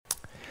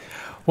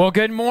Well,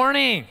 good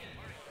morning.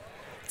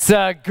 It's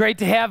great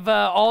to have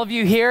all of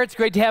you here. It's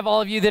great to have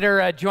all of you that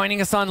are joining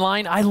us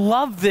online. I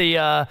love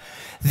the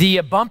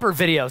bumper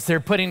videos they're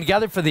putting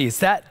together for these.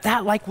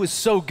 That like was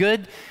so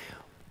good.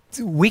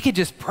 We could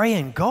just pray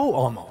and go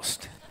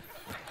almost.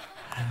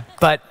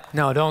 But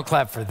no, don't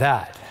clap for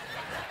that.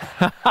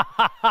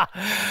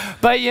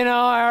 But you know,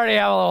 I already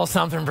have a little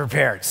something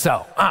prepared.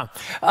 So,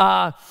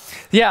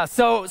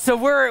 So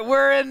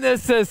we're in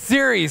this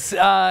series,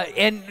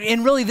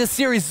 and really this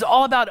series is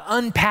all about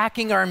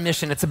unpacking our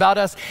mission. It's about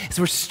us as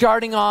we're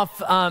starting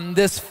off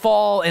this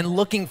fall and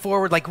looking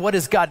forward, like what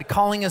is God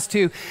calling us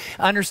to,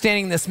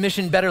 understanding this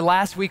mission better.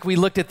 Last week we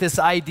looked at this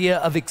idea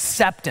of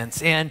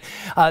acceptance, and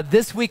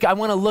this week I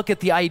want to look at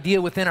the idea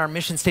within our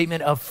mission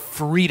statement of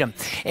freedom.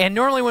 And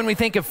normally when we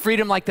think of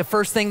freedom, like the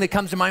first thing that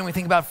comes to mind when we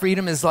think about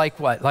freedom is like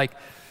what? Like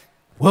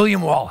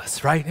William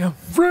Wallace, right? You know,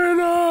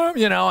 freedom,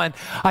 you know, and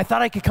I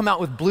thought I could come out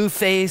with blue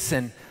face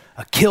and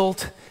a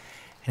kilt.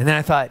 And then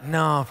I thought,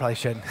 no, I probably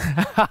shouldn't.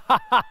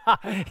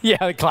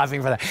 Yeah,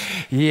 clapping for that.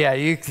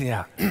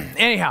 Yeah.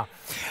 Anyhow,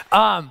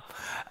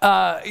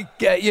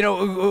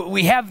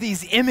 we have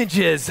these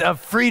images of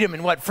freedom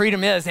and what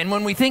freedom is. And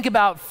when we think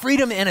about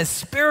freedom in a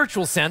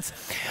spiritual sense,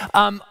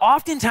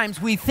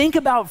 oftentimes we think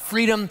about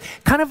freedom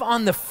kind of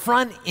on the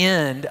front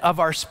end of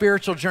our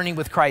spiritual journey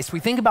with Christ. We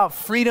think about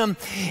freedom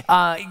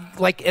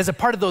like as a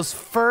part of those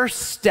first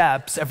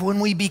steps of when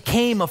we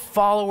became a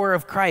follower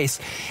of Christ.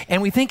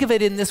 And we think of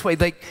it in this way,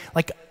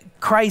 like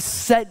Christ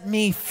set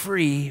me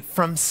free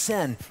from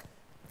sin.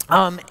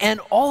 And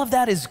all of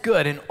that is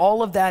good and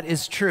all of that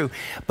is true.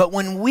 But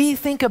when we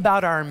think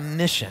about our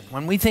mission,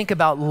 when we think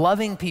about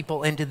loving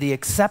people into the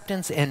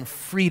acceptance and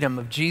freedom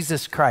of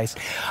Jesus Christ,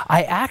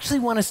 I actually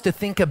want us to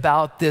think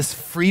about this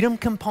freedom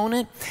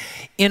component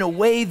in a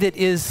way that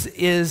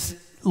is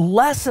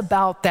less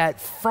about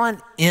that front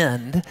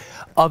end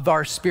of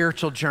our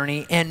spiritual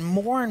journey and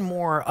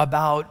more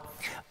about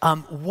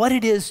what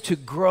it is to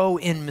grow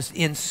in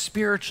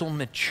spiritual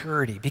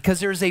maturity. Because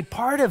there's a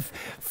part of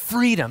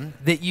freedom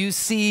that you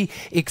see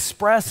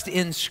expressed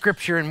in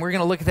Scripture, and we're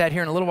going to look at that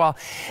here in a little while,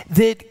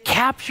 that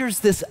captures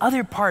this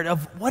other part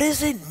of what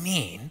does it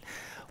mean?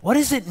 What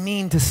does it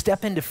mean to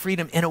step into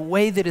freedom in a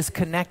way that is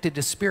connected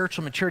to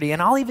spiritual maturity?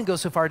 And I'll even go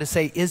so far to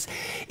say is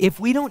if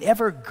we don't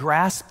ever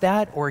grasp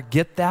that or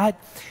get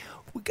that,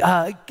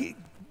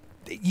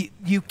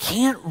 you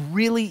can't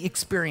really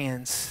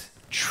experience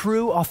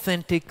true,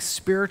 authentic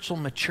spiritual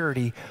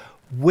maturity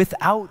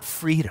without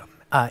freedom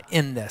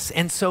in this.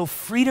 And so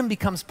freedom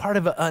becomes part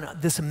of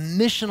this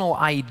missional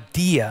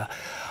idea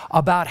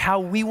about how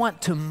we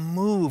want to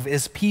move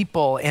as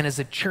people and as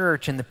a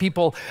church and the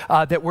people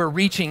that we're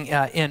reaching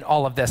in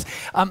all of this.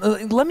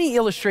 Let me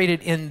illustrate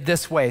it in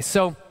this way.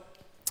 So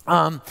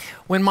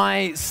when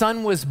my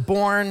son was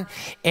born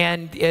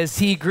and as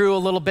he grew a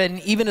little bit,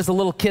 and even as a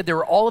little kid, there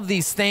were all of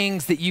these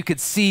things that you could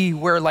see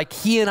where like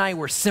he and I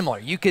were similar.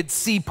 You could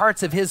see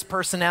parts of his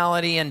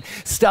personality and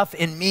stuff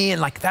in me,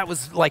 and like that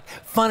was like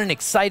fun and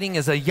exciting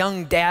as a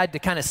young dad to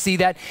kind of see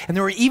that. And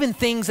there were even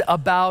things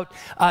about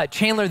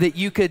Chandler that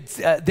you could,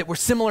 that were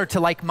similar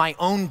to like my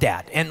own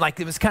dad. And like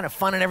it was kind of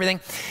fun and everything.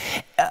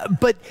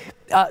 But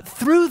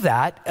through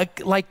that,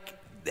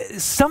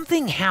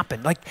 something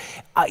happened. Like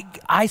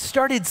I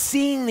started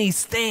seeing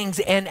these things,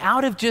 and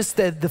out of just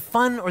the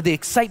fun or the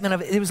excitement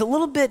of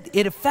it,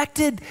 it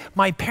affected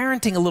my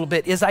parenting a little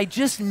bit as I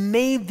just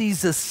made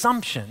these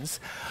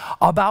assumptions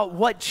about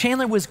what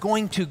Chandler was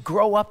going to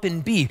grow up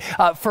and be.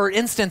 For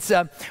instance,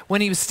 when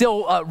he was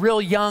still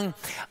real young,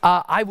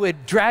 I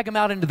would drag him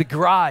out into the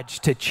garage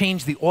to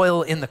change the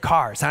oil in the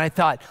cars. And I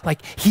thought,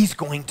 like, he's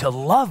going to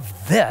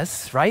love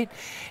this, right?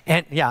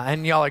 And yeah,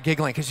 and y'all are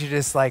giggling because you're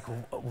just like,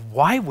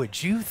 why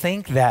would you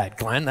think that,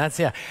 Glenn? That's,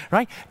 yeah,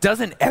 right?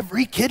 Doesn't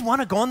every kid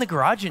want to go in the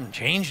garage and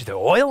change the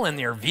oil in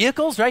their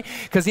vehicles, right?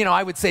 Because, you know,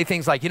 I would say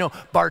things like, you know,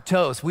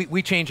 Bartows,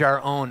 we change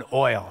our own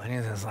oil. And he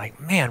was like,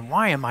 man,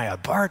 why am I a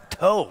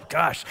Bartow?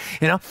 Gosh,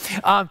 you know?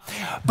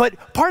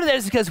 But part of that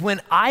is because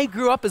when I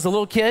grew up as a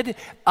little kid,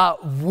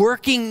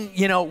 working,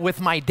 you know,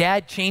 with my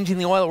dad, changing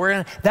the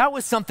oil, that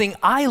was something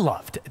I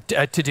loved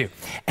to do.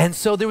 And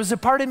so there was a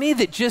part of me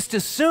that just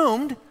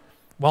assumed,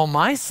 well,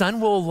 my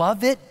son will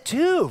love it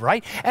too,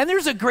 right? And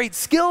there's a great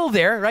skill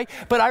there, right?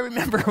 But I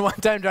remember one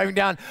time driving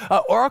down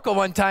Oracle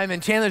one time,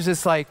 and Chandler's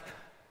just like,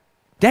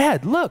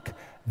 Dad, look,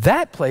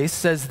 that place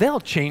says they'll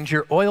change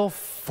your oil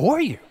for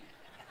you.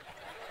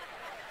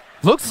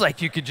 Looks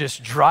like you could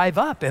just drive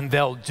up and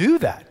they'll do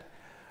that.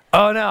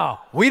 Oh no,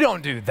 we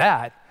don't do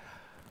that.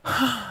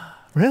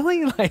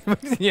 Really? Like,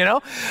 you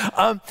know?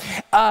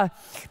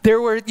 There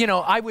were, you know,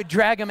 I would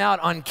drag him out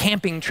on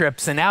camping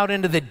trips and out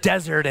into the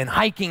desert and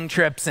hiking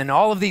trips and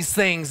all of these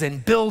things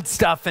and build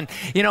stuff and,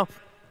 you know,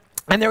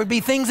 and there would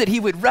be things that he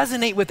would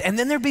resonate with. And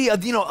then there'd be,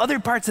 you know, other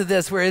parts of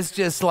this where it's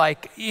just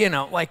like, you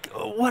know, like,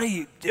 what are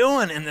you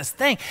doing in this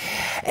thing?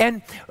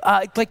 And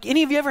like,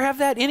 any of you ever have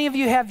that? Any of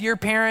you have your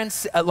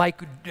parents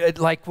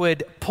like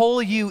would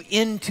pull you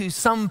into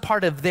some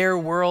part of their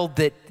world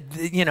that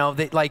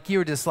like you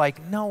were just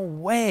like, no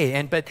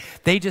way. But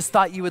they just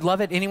thought you would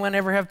love it. Anyone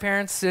ever have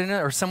parents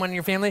or someone in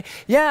your family?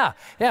 Yeah.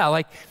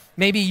 Like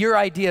maybe your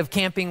idea of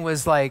camping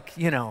was like,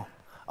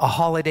 a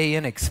Holiday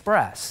Inn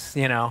Express,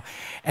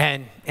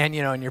 and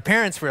your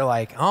parents were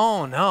like,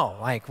 oh no,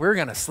 like we're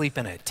going to sleep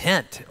in a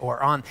tent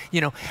or on,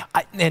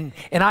 and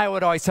I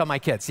would always tell my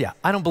kids, yeah,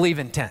 I don't believe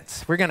in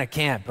tents. We're going to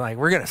camp, like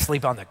we're going to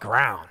sleep on the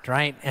ground,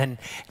 right? And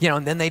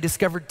then they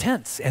discovered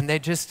tents, and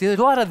there's a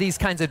lot of these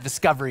kinds of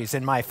discoveries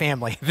in my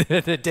family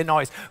that didn't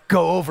always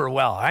go over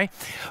well, right?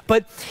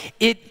 But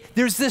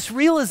there's this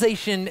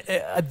realization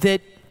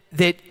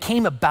that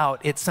came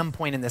about at some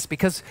point in this,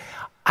 because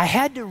I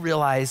had to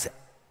realize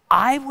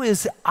I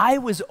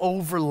was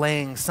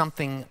overlaying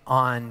something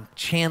on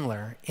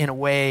Chandler in a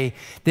way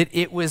that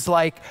it was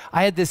like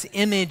I had this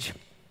image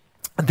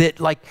that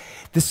like,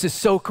 this is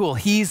so cool.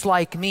 He's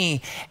like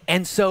me.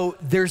 And so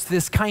there's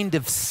this kind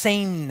of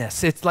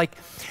sameness. It's like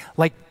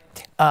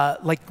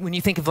when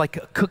you think of like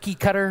a cookie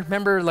cutter,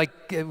 remember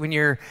like when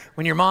your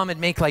mom would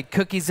make like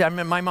cookies. I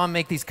remember my mom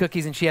make these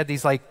cookies and she had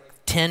these like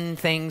 10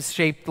 things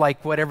shaped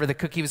like whatever the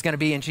cookie was going to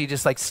be, and she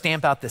just like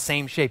stamp out the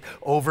same shape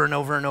over and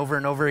over and over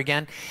and over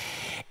again.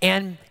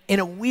 And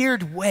in a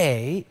weird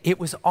way, it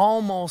was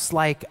almost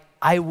like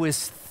I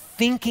was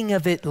thinking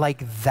of it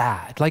like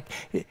that, like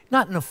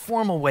not in a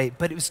formal way,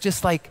 but it was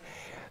just like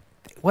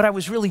what I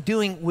was really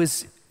doing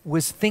was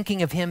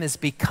thinking of him as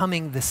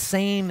becoming the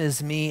same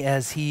as me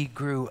as he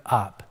grew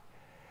up.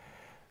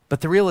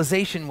 But the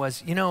realization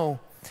was,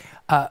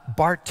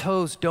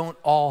 Bartos don't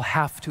all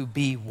have to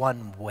be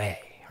one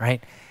way.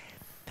 Right?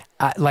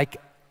 Like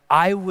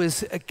I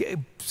was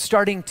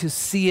starting to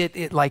see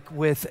it like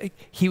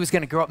he was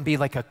going to grow up and be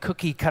like a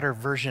cookie cutter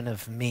version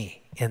of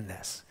me in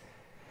this.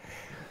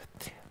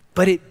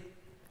 But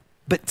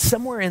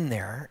somewhere in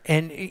there,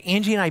 and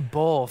Angie and I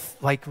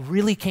both like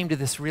really came to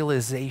this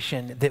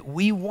realization that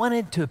we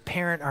wanted to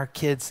parent our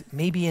kids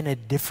maybe in a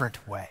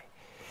different way.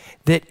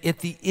 That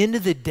at the end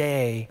of the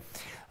day,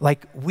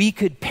 like we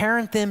could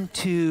parent them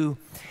to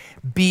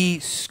be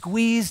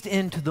squeezed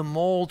into the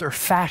mold or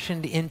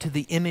fashioned into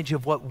the image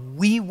of what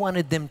we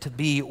wanted them to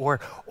be, or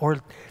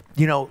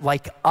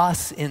like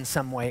us in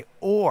some way,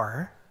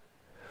 or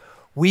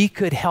we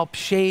could help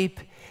shape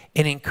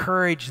and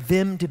encourage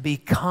them to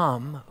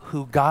become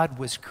who God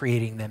was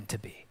creating them to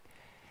be.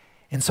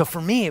 And so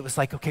for me, it was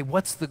like, okay,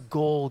 what's the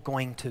goal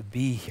going to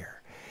be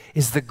here?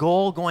 Is the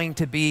goal going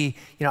to be,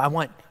 I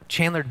want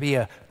Chandler to be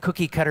a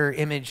cookie cutter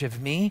image of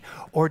me,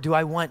 or do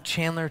I want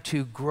Chandler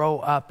to grow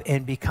up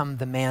and become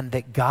the man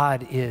that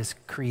God is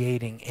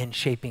creating and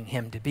shaping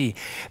him to be?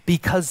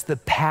 Because the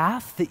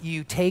path that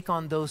you take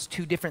on those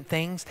two different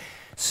things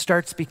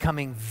starts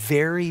becoming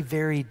very,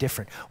 very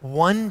different.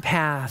 One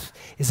path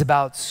is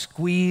about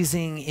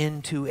squeezing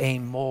into a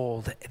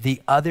mold.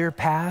 The other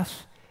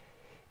path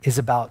is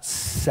about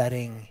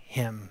setting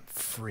him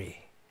free.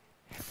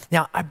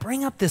 Now, I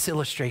bring up this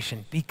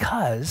illustration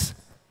because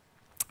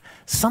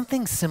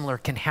something similar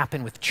can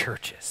happen with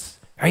churches,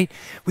 right?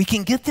 We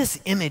can get this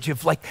image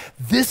of like,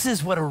 this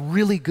is what a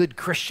really good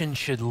Christian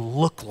should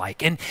look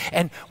like. And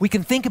we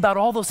can think about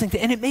all those things,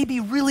 and it may be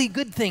really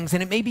good things,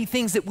 and it may be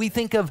things that we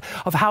think of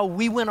how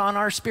we went on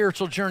our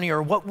spiritual journey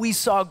or what we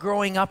saw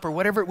growing up or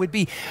whatever it would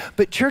be.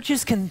 But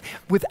churches can,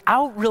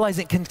 without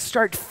realizing, can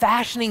start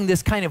fashioning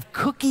this kind of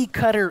cookie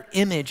cutter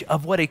image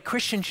of what a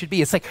Christian should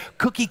be. It's like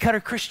cookie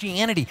cutter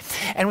Christianity.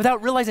 And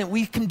without realizing,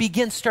 we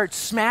can start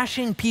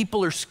smashing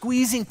people or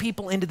squeezing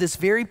people into this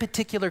very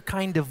particular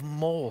kind of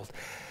mold.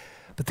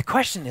 But the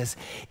question is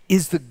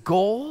the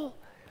goal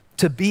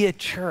to be a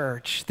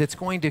church that's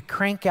going to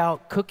crank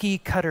out cookie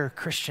cutter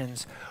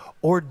Christians,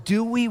 or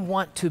do we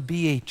want to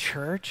be a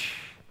church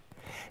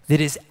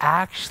that is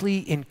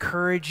actually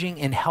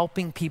encouraging and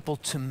helping people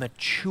to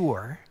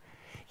mature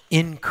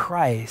in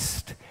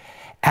Christ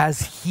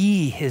as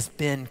he has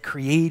been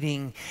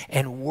creating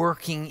and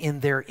working in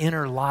their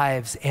inner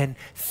lives and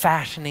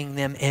fashioning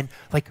them, and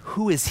like,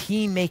 who is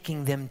he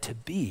making them to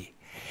be?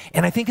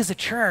 And I think as a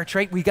church,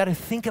 right, we got to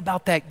think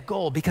about that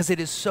goal, because it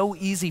is so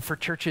easy for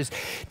churches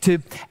to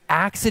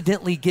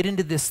accidentally get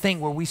into this thing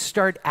where we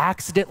start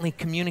accidentally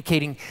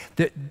communicating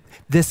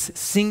this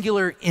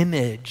singular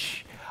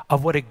image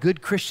of what a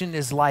good Christian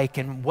is like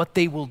and what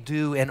they will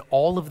do and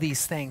all of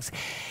these things,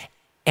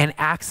 and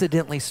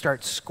accidentally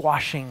start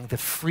squashing the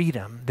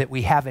freedom that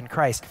we have in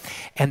Christ.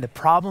 And the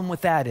problem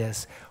with that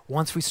is,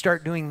 once we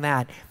start doing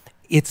that,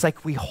 it's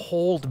like we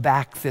hold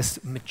back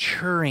this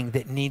maturing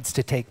that needs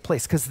to take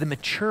place, because the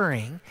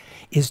maturing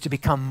is to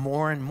become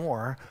more and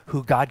more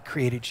who God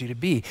created you to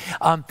be.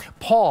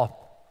 Paul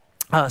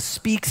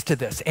speaks to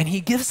this, and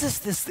he gives us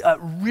this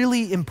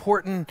really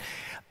important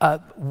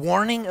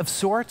warning of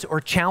sorts,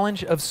 or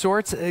challenge of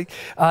sorts.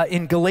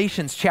 In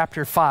Galatians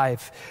chapter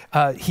 5,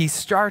 he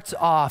starts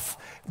off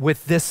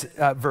with this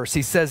verse.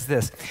 He says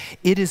this: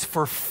 "It is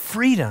for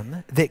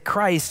freedom that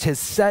Christ has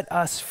set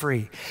us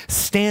free.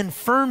 Stand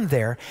firm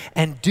there,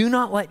 and do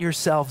not let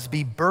yourselves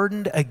be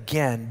burdened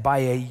again by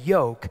a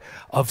yoke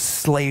of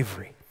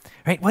slavery."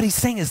 right? What he's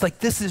saying is like,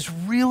 this is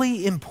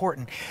really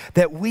important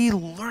that we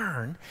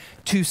learn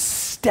to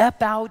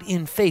step out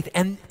in faith.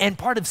 And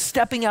part of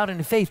stepping out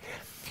into faith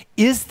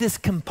is this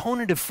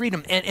component of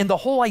freedom. And the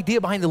whole idea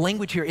behind the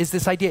language here is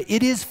this idea,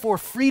 it is for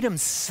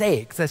freedom's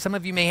sake. So some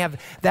of you may have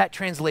that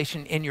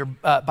translation in your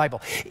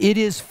Bible. It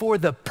is for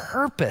the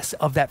purpose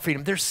of that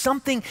freedom. There's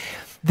something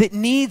that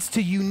needs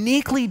to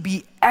uniquely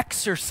be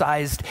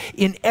exercised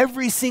in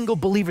every single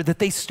believer, that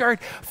they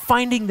start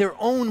finding their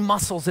own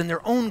muscles and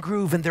their own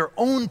groove and their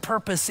own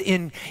purpose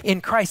in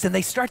Christ. And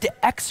they start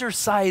to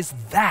exercise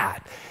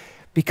that,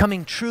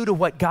 becoming true to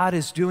what God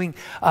is doing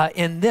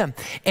in them.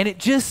 And it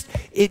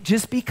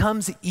just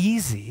becomes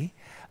easy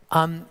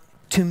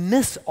to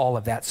miss all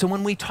of that. So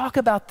when we talk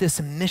about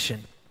this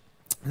mission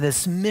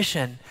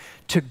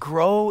to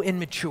grow and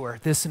mature,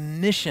 this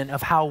mission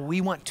of how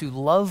we want to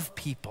love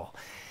people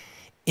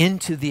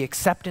into the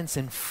acceptance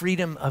and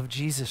freedom of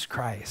Jesus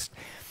Christ,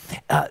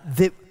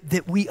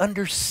 that we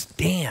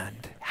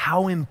understand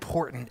how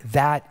important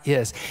that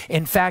is.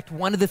 In fact,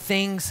 one of the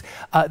things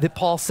that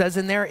Paul says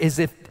in there is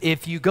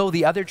if you go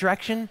the other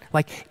direction,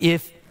 like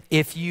if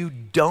you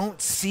don't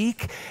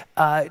seek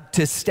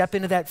to step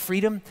into that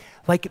freedom,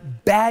 like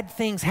bad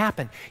things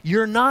happen.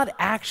 You're not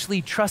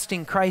actually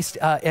trusting Christ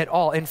at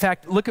all. In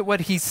fact, look at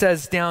what he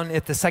says down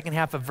at the second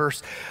half of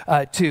verse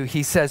 2.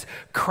 He says,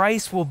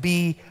 Christ will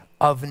be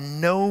of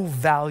no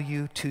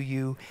value to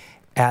you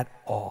at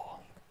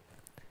all.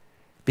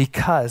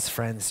 Because,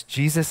 friends,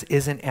 Jesus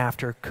isn't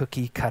after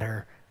cookie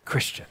cutter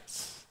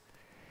Christians.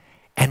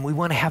 And we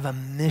want to have a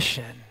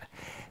mission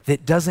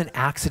that doesn't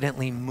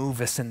accidentally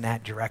move us in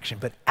that direction,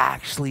 but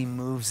actually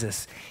moves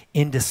us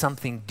into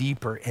something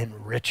deeper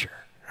and richer,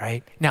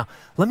 right? Now,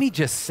 let me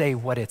just say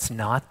what it's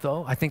not,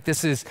 though. I think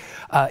this is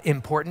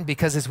important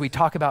because as we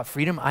talk about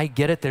freedom, I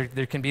get it.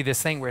 There can be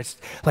this thing where it's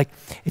like,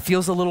 it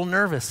feels a little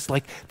nervous,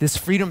 like this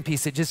freedom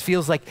piece. It just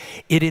feels like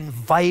it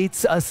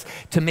invites us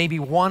to maybe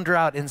wander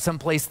out in some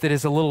place that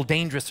is a little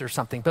dangerous or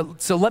something.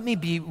 But so let me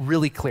be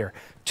really clear.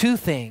 Two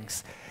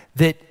things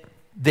that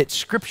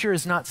Scripture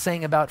is not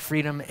saying about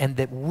freedom and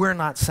that we're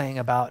not saying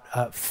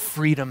about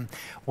freedom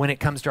when it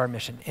comes to our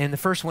mission. And the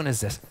first one is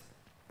this.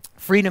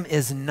 Freedom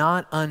is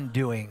not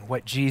undoing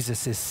what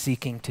Jesus is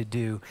seeking to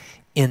do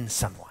in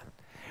someone,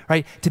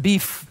 right?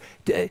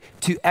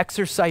 To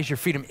exercise your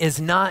freedom is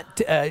not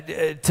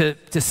to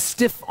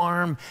stiff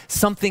arm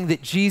something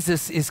that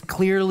Jesus is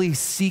clearly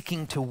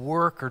seeking to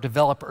work or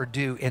develop or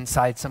do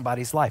inside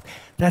somebody's life.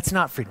 That's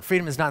not freedom.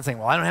 Freedom is not saying,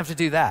 well, I don't have to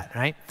do that,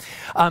 right?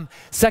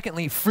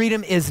 Secondly,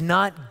 freedom is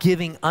not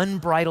giving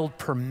unbridled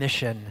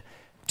permission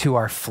to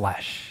our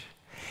flesh.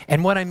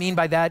 And what I mean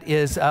by that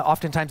is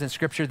oftentimes in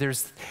Scripture,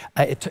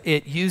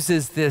 it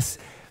uses this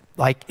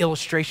like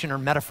illustration or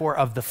metaphor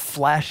of the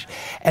flesh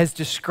as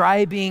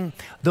describing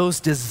those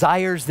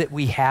desires that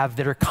we have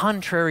that are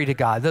contrary to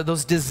God,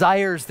 those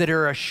desires that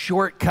are a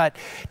shortcut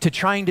to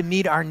trying to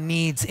meet our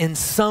needs in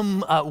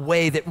some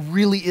way that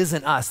really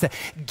isn't us, that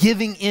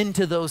giving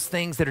into those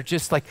things that are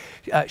just like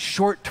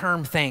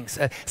short-term things,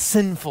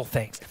 sinful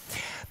things.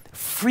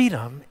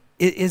 Freedom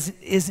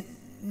is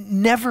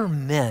never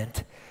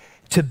meant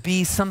to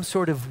be some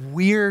sort of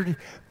weird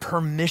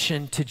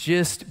permission to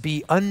just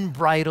be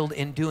unbridled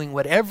in doing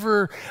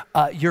whatever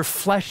your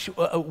flesh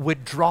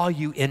would draw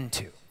you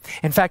into.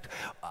 In fact,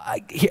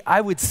 I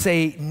would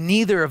say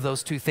neither of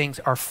those two things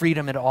are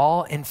freedom at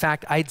all. In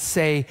fact, I'd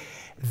say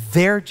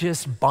they're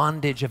just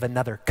bondage of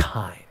another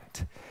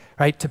kind,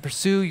 right? To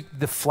pursue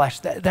the flesh,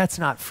 that's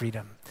not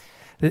freedom.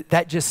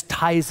 That just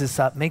ties us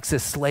up, makes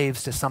us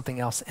slaves to something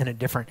else in a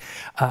different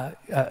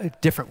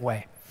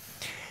way.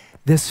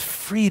 This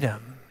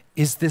freedom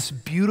is this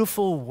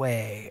beautiful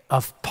way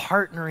of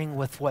partnering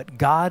with what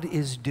God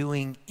is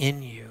doing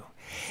in you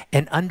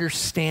and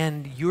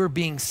understand you're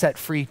being set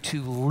free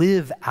to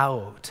live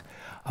out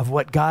of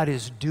what God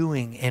is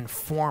doing and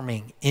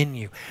forming in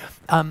you.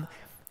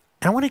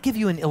 And I want to give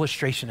you an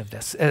illustration of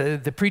this.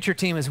 The preacher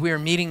team, as we were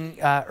meeting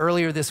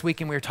earlier this week,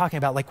 and we were talking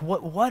about like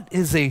what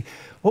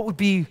would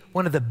be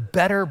one of the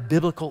better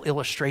biblical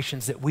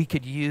illustrations that we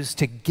could use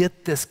to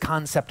get this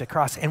concept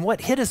across. And what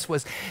hit us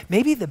was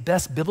maybe the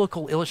best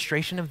biblical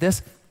illustration of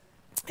this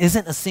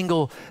isn't a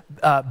single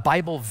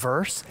Bible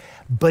verse,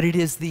 but it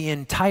is the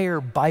entire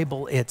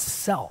Bible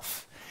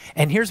itself.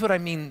 And here's what I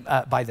mean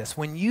by this.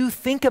 When you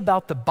think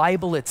about the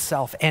Bible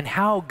itself and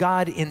how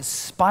God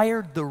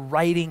inspired the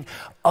writing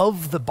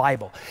of the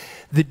Bible,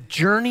 the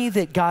journey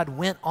that God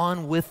went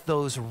on with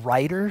those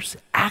writers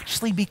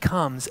actually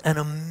becomes an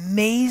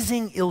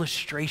amazing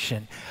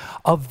illustration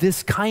of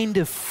this kind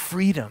of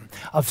freedom,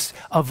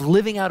 of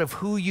living out of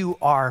who you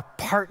are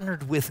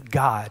partnered with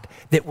God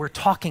that we're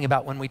talking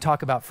about when we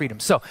talk about freedom.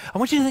 So I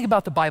want you to think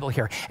about the Bible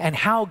here and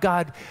how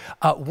God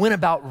went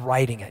about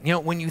writing it. You know,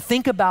 when you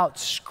think about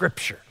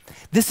Scripture,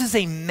 this is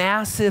a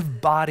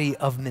massive body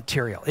of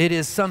material. It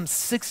is some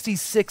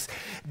 66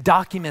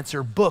 documents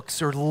or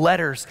books or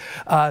letters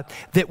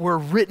that were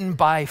written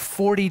by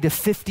 40 to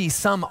 50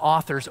 some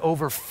authors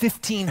over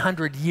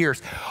 1,500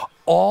 years,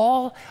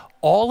 all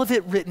all of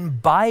it written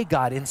by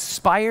God,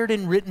 inspired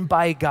and written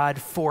by God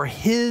for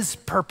his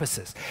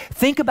purposes.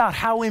 Think about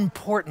how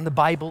important the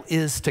Bible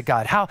is to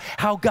God,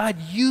 how God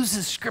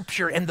uses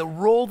Scripture and the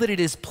role that it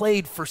has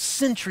played for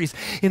centuries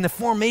in the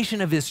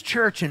formation of his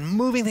church and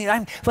moving things.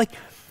 I'm like,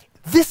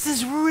 this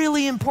is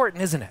really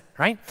important, isn't it,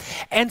 right?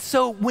 And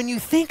so when you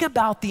think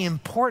about the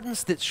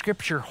importance that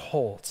Scripture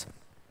holds,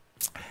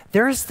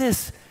 there is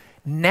this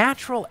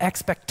natural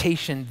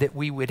expectation that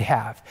we would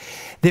have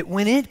that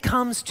when it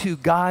comes to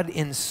God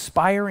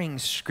inspiring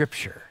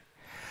Scripture,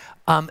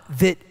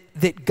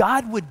 that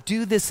God would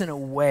do this in a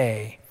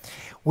way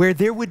where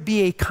there would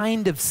be a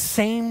kind of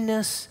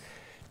sameness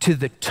to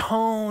the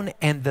tone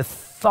and the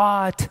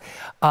thought,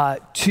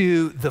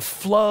 to the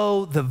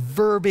flow, the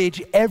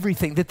verbiage,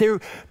 everything, that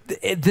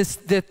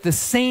the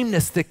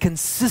sameness, the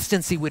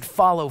consistency would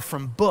follow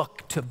from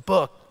book to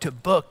book to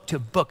book to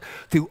book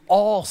through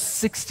all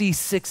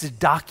 66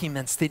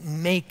 documents that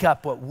make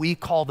up what we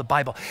call the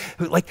Bible.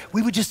 Like,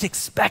 we would just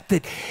expect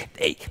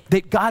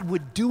that God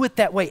would do it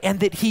that way, and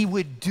that he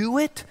would do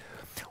it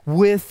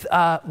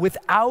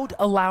without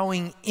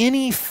allowing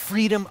any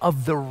freedom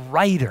of the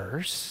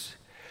writers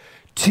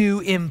to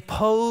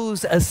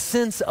impose a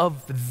sense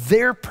of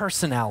their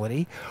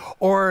personality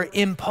or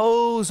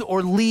impose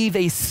or leave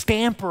a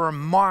stamp or a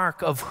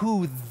mark of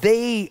who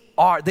they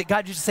are. That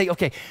God just say,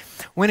 okay,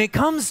 when it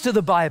comes to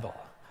the Bible,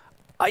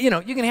 you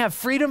can have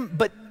freedom,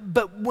 but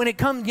when it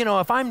comes,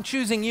 if I'm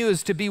choosing you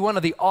as to be one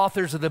of the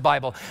authors of the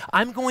Bible,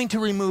 I'm going to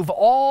remove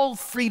all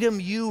freedom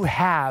you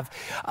have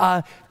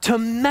to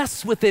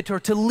mess with it or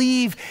to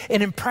leave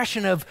an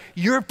impression of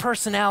your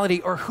personality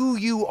or who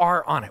you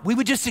are on it. We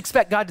would just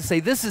expect God to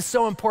say, this is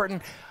so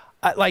important,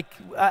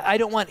 I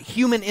don't want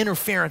human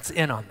interference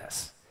in on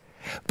this.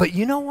 But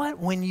you know what?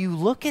 When you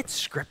look at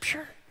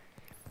Scripture,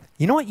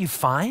 you know what you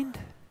find?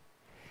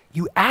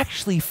 You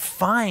actually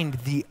find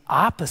the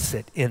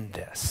opposite in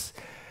this,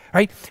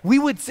 right? We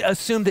would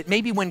assume that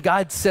maybe when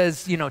God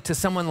says, to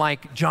someone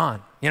like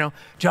John,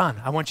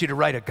 John, I want you to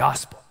write a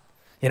gospel.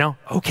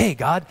 Okay,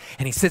 God.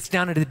 And he sits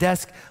down at the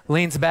desk,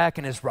 leans back,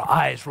 and his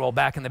eyes roll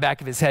back in the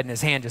back of his head and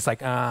his hand just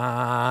like,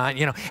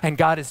 and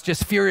God is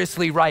just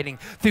furiously writing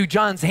through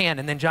John's hand.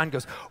 And then John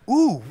goes,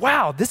 ooh,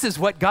 wow, this is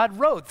what God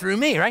wrote through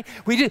me, right?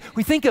 We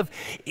think of,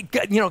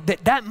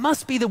 that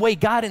must be the way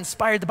God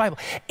inspired the Bible.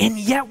 And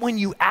yet when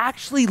you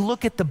actually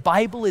look at the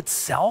Bible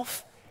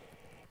itself,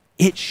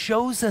 it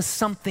shows us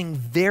something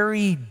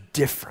very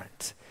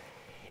different.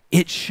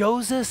 It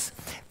shows us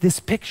this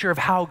picture of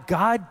how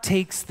God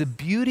takes the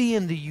beauty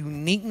and the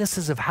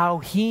uniquenesses of how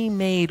he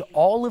made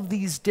all of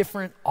these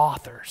different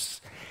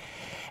authors,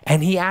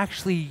 and he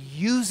actually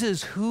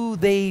uses who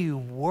they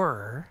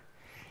were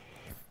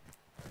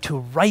to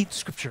write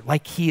Scripture,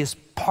 like he is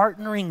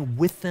partnering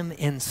with them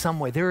in some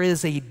way. There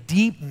is a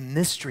deep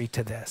mystery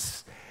to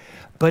this,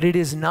 but it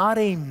is not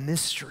a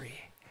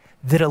mystery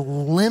that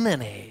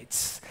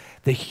eliminates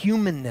the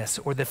humanness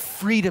or the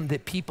freedom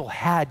that people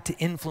had to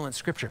influence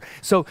Scripture.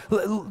 So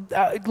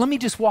let me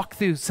just walk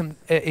through some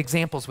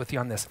examples with you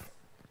on this.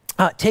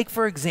 Take,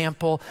 for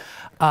example,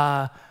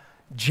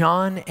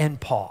 John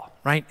and Paul,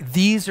 right?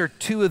 These are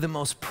two of the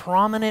most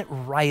prominent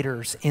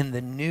writers in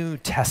the New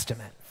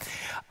Testament.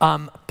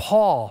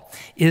 Paul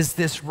is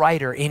this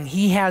writer, and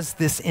he has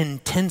this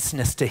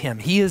intenseness to him.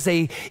 He is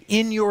a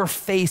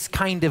in-your-face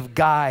kind of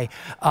guy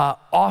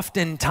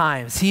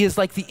oftentimes. He is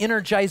like the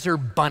Energizer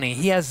Bunny.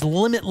 He has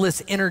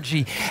limitless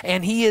energy,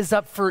 and he is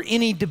up for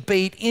any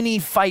debate, any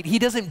fight. He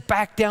doesn't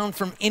back down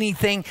from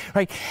anything,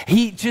 right?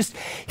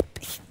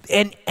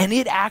 And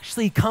it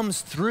actually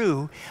comes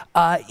through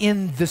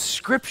in the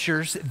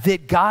Scriptures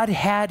that God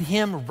had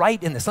him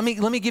write in this. Let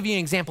me give you an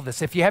example of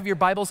this. If you have your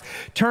Bibles,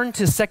 turn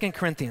to 2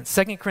 Corinthians.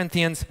 2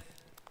 Corinthians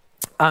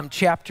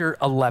chapter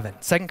 11.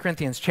 2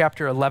 Corinthians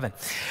chapter 11.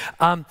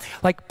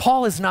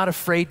 Paul is not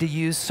afraid to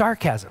use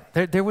sarcasm.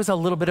 There was a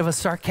little bit of a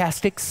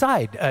sarcastic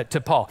side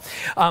to Paul.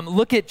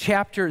 Look at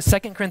 2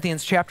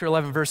 Corinthians chapter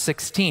 11, verse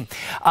 16.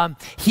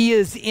 He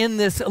is in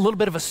this a little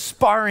bit of a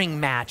sparring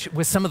match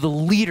with some of the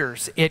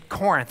leaders at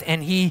Corinth,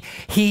 and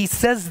he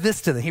says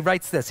this to them. He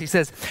writes this. He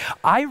says,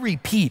 I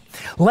repeat,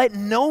 let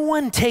no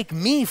one take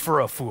me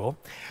for a fool,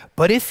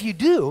 but if you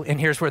do,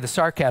 and here's where the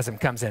sarcasm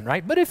comes in,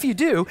 right? But if you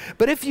do,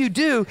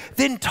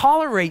 then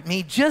tolerate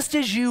me just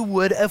as you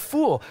would a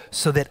fool,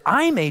 so that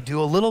I may do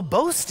a little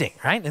boasting,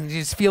 right? And you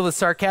just feel the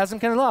sarcasm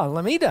kind of,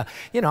 let me do,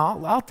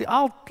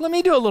 let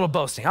me do a little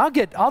boasting. I'll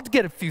get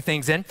a few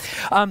things in.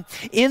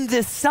 In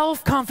this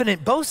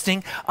self-confident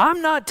boasting,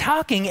 I'm not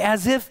talking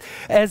as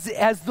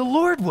the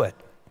Lord would.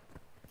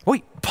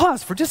 Wait,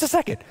 pause for just a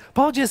second.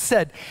 Paul just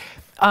said,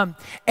 and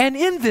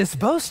in this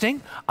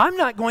boasting, I'm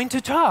not going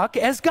to talk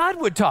as God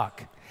would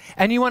talk.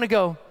 And you want to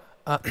go,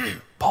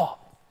 Paul,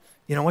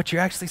 what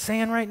you're actually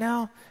saying right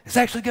now is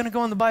actually going to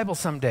go in the Bible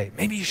someday.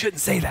 Maybe you shouldn't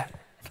say that.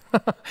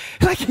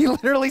 Like he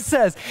literally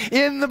says,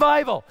 in the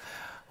Bible.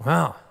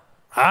 Well,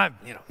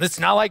 It's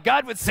not like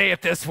God would say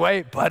it this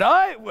way, but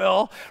I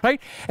will,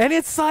 right? And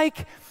it's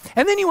like,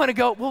 and then you want to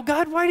go, well,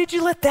 God, why did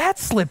you let that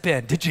slip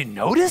in? Did you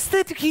notice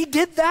that he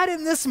did that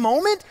in this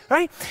moment,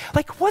 right?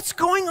 Like, what's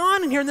going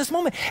on in here in this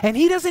moment? And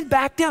he doesn't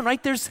back down,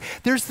 right? There's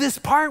this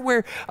part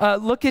where,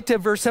 look at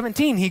verse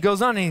 17. He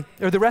goes on,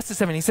 or the rest of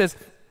 7, he says,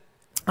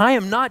 I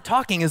am not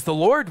talking as the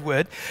Lord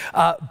would,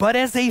 but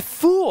as a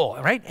fool,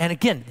 right? And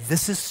again,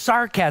 this is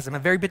sarcasm, a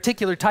very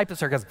particular type of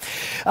sarcasm.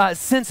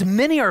 Since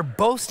many are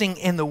boasting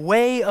in the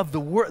way of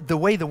the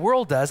way the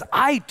world does,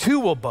 I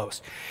too will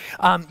boast.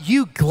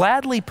 You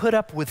gladly put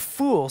up with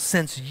fools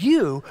since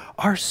you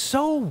are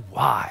so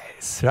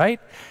wise, right?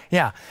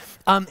 Yeah.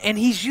 And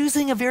he's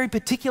using a very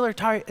particular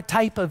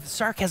type of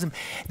sarcasm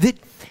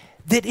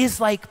that is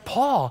like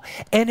Paul.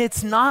 And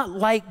it's not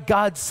like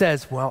God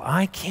says, well,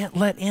 I can't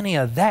let any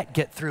of that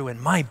get through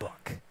in my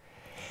book.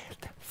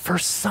 For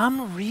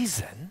some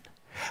reason,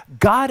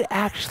 God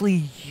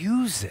actually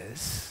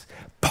uses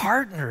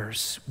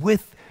partners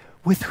with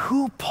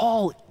who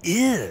Paul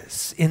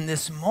is in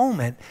this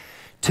moment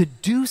to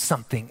do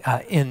something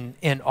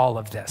in all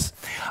of this.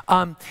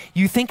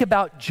 You think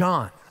about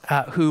John,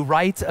 who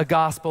writes a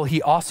gospel.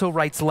 He also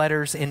writes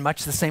letters in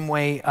much the same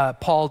way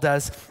Paul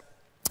does.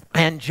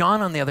 And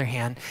John, on the other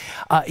hand,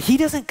 he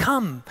doesn't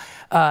come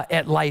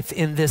at life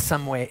in this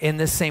same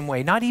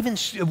way. Not even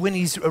when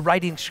he's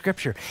writing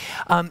scripture.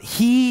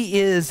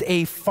 He is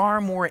a far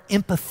more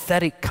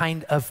empathetic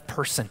kind of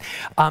person.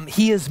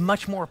 He is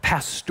much more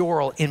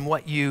pastoral in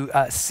what you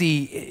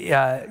see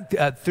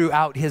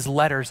throughout his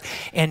letters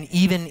and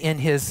even in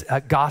his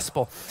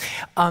gospel.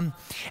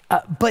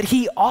 But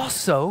he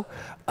also,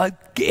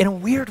 in a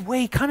weird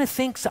way, kind of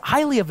thinks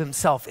highly of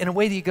himself in a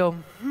way that you go,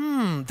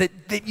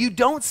 that you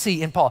don't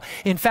see in Paul.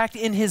 In fact,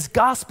 in his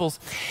Gospels,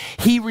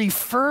 he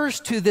refers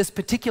to this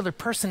particular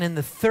person in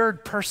the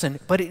third person,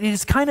 but it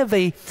is kind of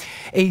a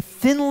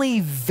thinly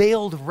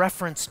veiled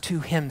reference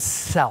to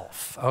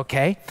himself,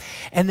 okay?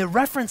 And the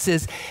reference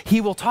is,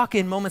 he will talk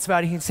in moments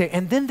about it, he can say,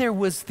 and then there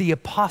was the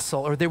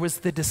apostle, or there was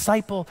the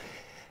disciple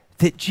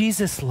that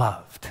Jesus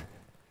loved.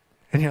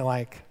 And you're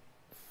like,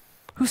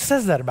 who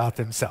says that about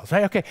themselves,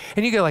 right? Okay,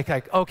 and you go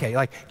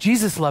like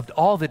Jesus loved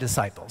all the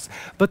disciples.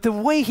 But the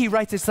way he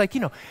writes, it's like,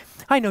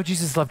 I know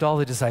Jesus loved all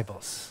the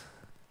disciples,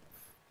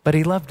 but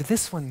he loved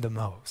this one the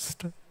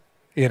most,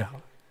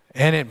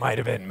 and it might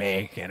have been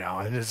me,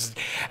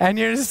 and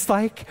you're just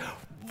like,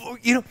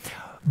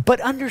 but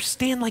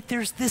understand, like,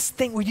 there's this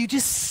thing where you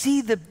just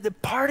see the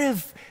part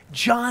of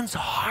John's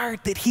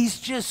heart that he's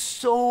just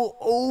so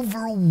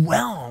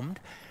overwhelmed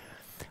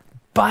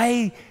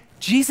by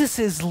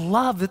Jesus'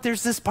 love, that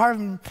there's this part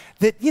of him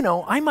that,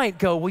 I might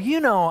go,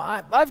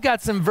 well, I've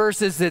got some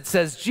verses that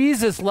says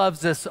Jesus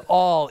loves us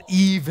all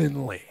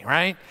evenly,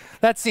 right?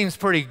 That seems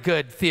pretty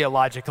good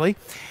theologically.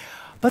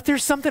 But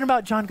there's something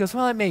about John goes,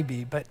 well, it may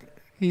be, but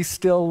he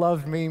still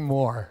loved me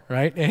more,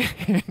 right?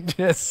 And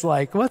just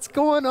like, what's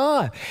going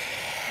on?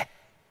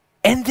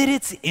 And that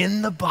it's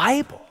in the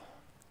Bible.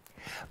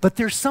 But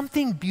there's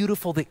something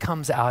beautiful that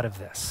comes out of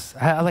this.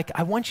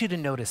 I want you to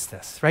notice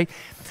this, right?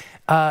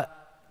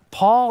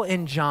 Paul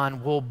and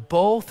John will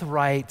both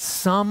write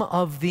some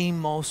of the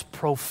most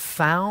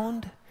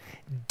profound,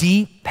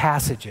 deep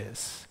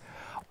passages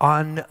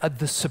on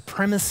the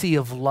supremacy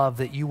of love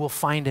that you will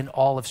find in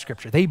all of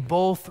Scripture. They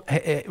both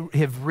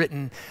have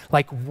written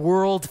like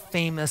world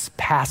famous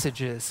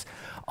passages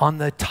on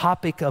the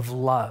topic of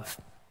love.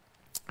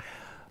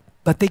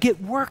 But they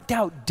get worked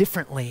out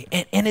differently.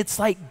 And it's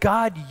like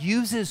God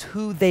uses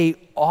who they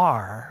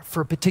are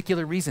for a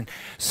particular reason.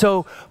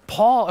 So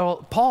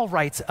Paul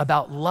writes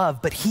about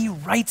love, but he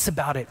writes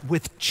about it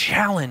with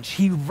challenge.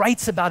 He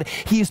writes about it.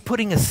 He is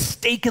putting a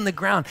stake in the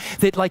ground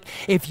that, like,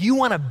 if you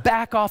want to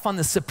back off on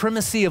the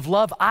supremacy of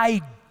love,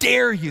 I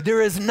dare you.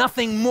 There is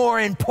nothing more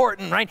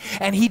important, right?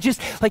 And he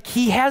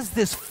has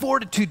this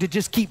fortitude to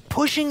just keep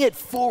pushing it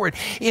forward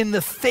in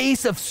the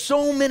face of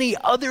so many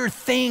other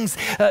things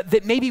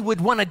that maybe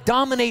would want to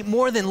dominate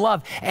more than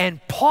love.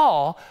 And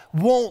Paul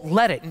won't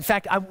let it. In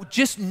fact, I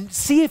just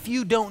see if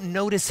you don't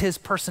notice his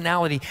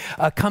personality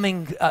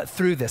coming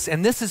through this.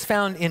 And this is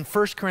found in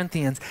 1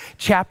 Corinthians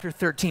chapter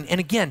 13.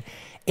 And again,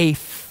 a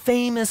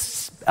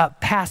famous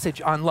passage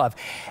on love.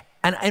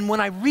 And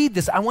when I read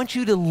this, I want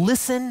you to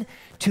listen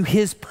to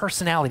his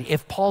personality.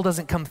 If Paul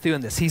doesn't come through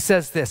in this, he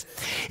says this: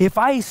 if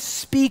I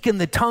speak in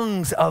the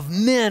tongues of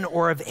men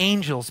or of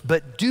angels,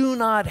 but do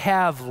not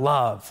have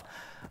love,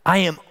 I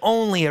am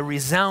only a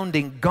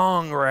resounding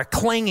gong or a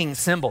clanging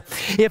cymbal.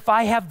 If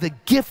I have the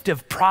gift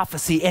of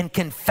prophecy and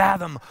can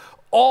fathom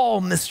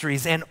all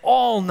mysteries and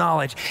all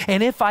knowledge,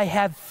 and if I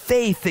have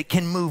faith that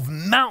can move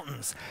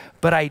mountains,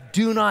 but I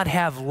do not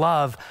have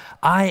love,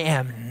 I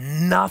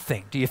am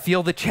nothing. Do you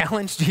feel the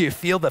challenge? Do you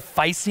feel the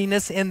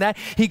feistiness in that?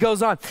 He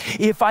goes on,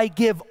 if I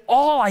give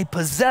all I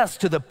possess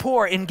to the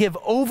poor and give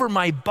over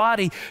my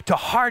body to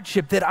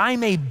hardship that I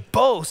may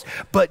boast,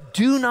 but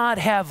do not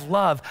have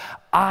love,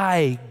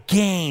 I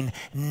gain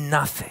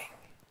nothing.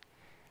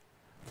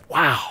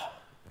 Wow,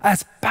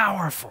 that's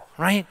powerful,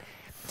 right?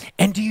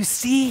 And do you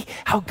see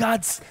how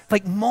God's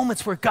like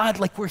moments where God,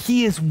 like where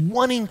he is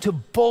wanting to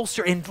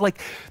bolster and like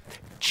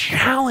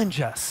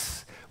challenge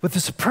us with the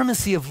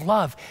supremacy of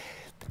love?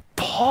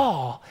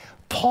 Paul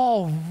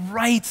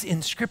writes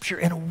in Scripture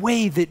in a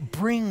way that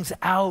brings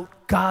out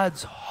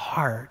God's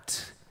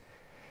heart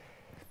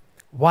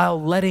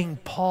while letting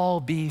Paul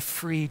be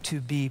free to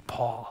be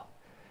Paul.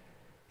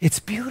 It's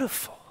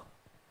beautiful.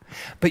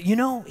 But you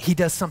know, he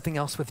does something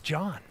else with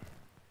John.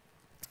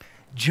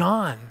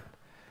 John,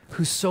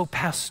 who's so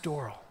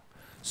pastoral,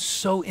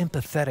 so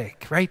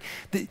empathetic, right?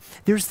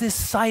 There's this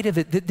side of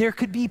it that there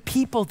could be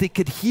people that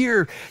could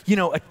hear,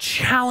 a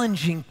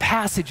challenging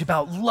passage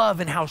about love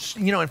and how,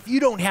 if you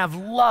don't have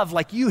love,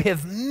 like you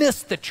have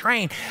missed the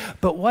train.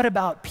 But what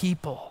about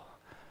people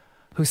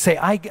who say,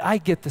 I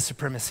get the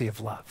supremacy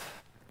of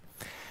love?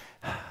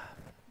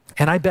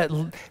 And I bet,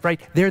 right,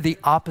 they're the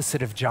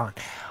opposite of John.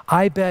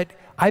 I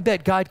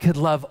bet God could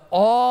love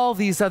all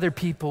these other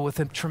people with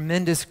a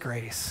tremendous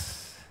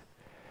grace.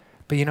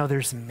 But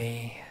there's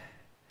me.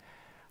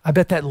 I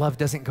bet that love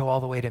doesn't go all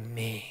the way to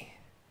me,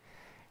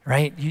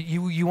 right?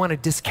 You want to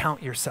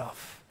discount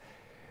yourself.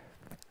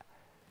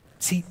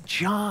 See,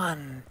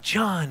 John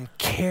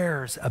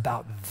cares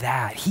about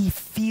that. He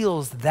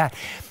feels that.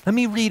 Let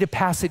me read a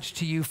passage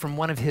to you from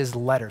one of his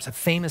letters, a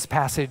famous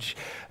passage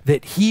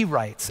that he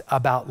writes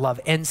about love,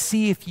 and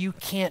see if you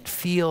can't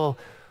feel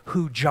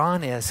who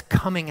John is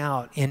coming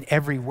out in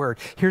every word.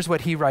 Here's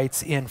what he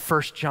writes in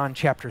 1 John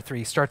chapter 3.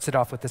 He starts it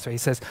off with this way. He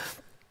says,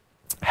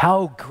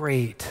 "How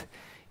great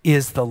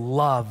is the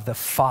love the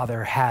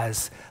Father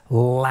has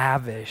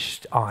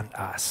lavished on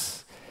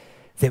us,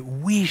 that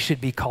we should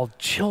be called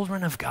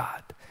children of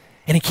God."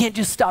 And he can't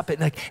just stop it.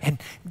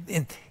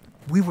 And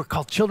we were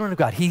called children of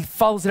God. He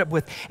follows it up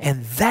with,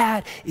 and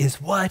that is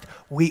what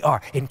we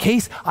are. In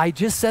case I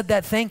just said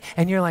that thing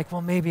and you're like,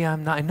 well, maybe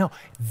I'm not. No,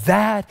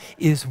 that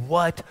is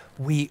what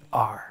we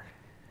are.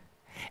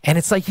 And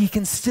it's like you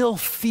can still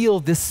feel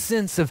this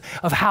sense of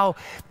how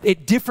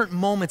at different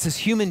moments as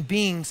human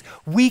beings,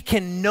 we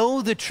can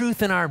know the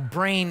truth in our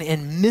brain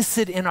and miss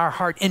it in our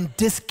heart and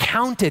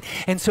discount it.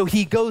 And so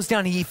he goes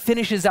down, he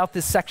finishes out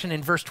this section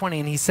in verse 20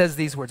 and he says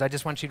these words. I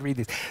just want you to read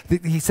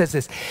these. He says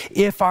this,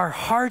 "If our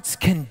hearts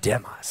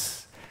condemn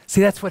us,"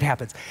 see, that's what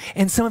happens.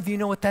 And some of you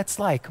know what that's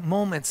like,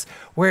 moments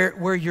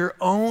where your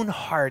own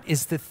heart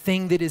is the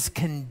thing that is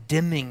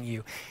condemning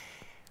you.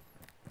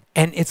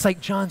 And it's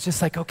like John's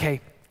just like,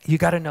 okay, you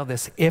got to know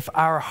this. If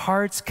our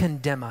hearts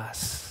condemn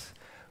us,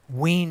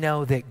 we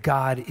know that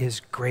God is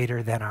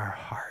greater than our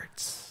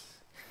hearts,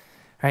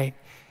 right?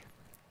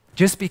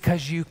 Just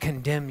because you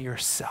condemn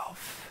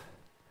yourself,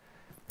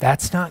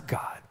 that's not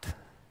God.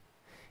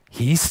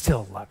 He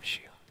still loves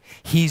you.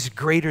 He's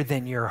greater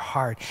than your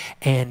heart,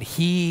 and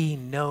he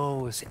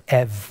knows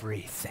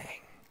everything.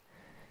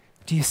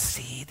 Do you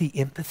see the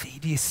empathy?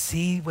 Do you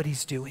see what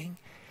he's doing?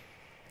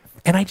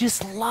 And I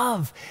just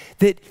love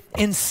that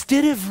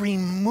instead of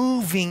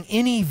removing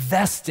any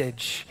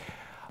vestige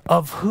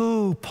of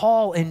who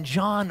Paul and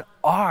John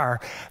are,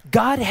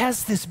 God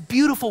has this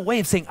beautiful way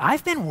of saying,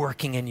 I've been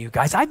working in you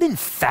guys. I've been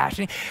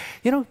fashioning.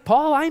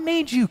 Paul, I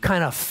made you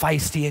kind of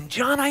feisty. And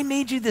John, I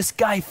made you this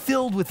guy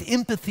filled with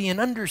empathy and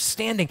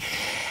understanding.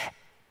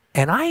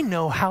 And I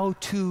know how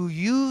to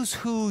use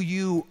who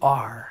you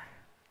are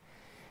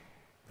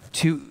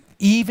to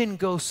even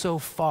go so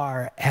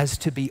far as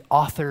to be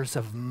authors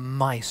of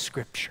my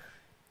scripture.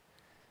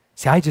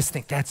 See, I just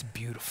think that's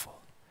beautiful.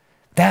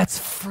 That's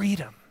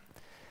freedom.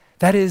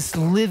 That is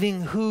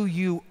living who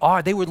you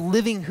are. They were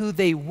living who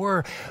they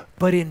were,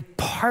 but in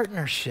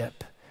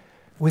partnership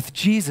with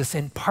Jesus,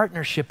 in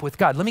partnership with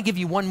God. Let me give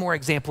you one more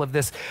example of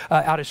this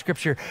out of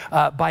scripture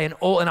and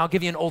I'll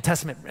give you an Old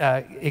Testament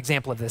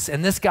example of this.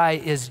 And this guy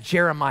is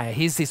Jeremiah.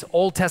 He's this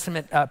Old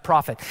Testament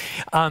prophet.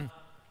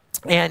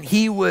 And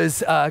he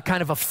was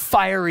kind of a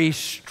fiery,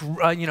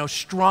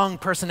 strong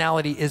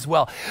personality as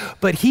well.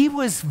 But he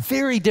was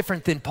very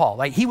different than Paul.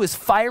 Like, he was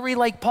fiery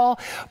like Paul,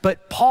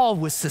 but Paul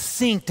was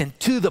succinct and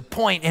to the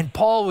point. And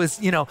Paul was,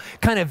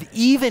 kind of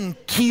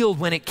even-keeled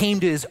when it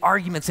came to his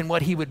arguments and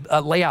what he would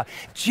lay out.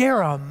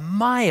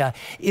 Jeremiah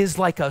is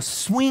like a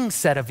swing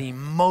set of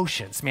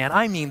emotions, man.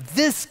 I mean,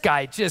 this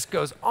guy just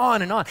goes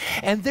on and on.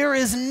 And there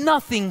is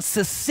nothing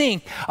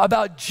succinct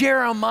about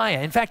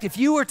Jeremiah. In fact, if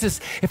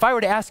I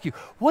were to ask you,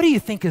 what do you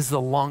think is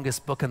the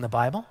longest book in the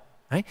Bible,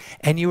 right?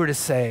 And you were to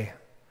say,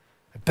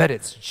 I bet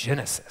it's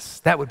Genesis.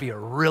 That would be a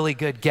really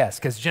good guess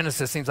because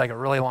Genesis seems like a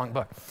really long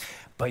book.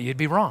 But you'd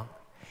be wrong.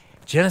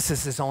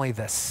 Genesis is only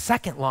the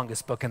second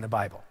longest book in the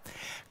Bible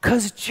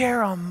because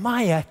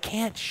Jeremiah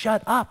can't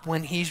shut up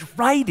when he's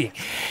writing.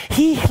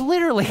 He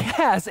literally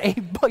has a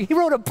book. He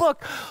wrote a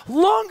book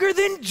longer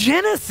than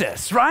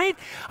Genesis, right?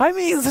 I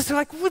mean, it's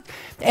like, what?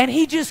 And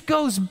he just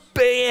goes,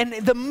 and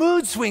the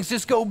mood swings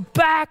just go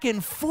back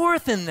and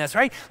forth in this,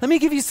 right? Let me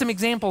give you some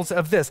examples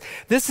of this.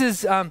 This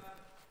is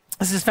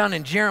This is found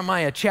in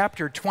Jeremiah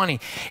chapter 20.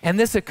 And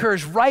this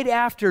occurs right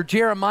after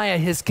Jeremiah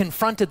has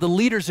confronted the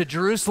leaders of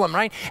Jerusalem,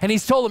 right? And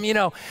he's told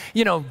them,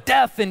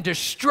 death and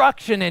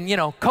destruction and,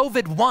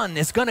 COVID-1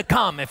 is going to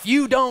come if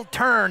you don't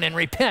turn and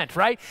repent,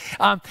 right?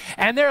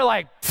 And they're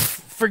like,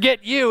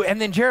 forget you. And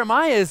then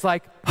Jeremiah is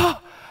like,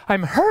 oh,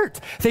 I'm hurt.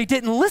 They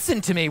didn't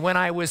listen to me when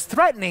I was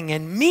threatening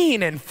and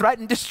mean and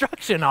threatened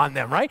destruction on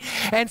them, right?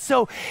 And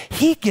so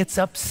he gets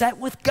upset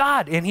with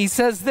God and he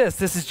says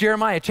this is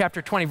Jeremiah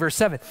chapter 20, verse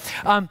 7.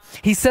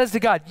 He says to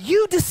God,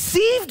 you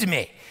deceived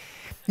me.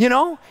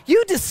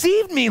 You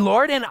deceived me,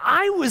 Lord, and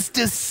I was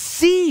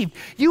deceived.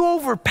 You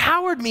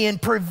overpowered me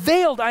and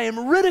prevailed. I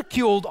am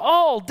ridiculed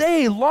all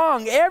day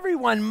long.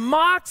 Everyone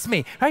mocks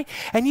me, right?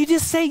 And you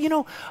just say,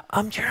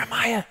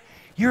 Jeremiah,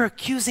 you're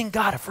accusing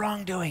God of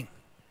wrongdoing.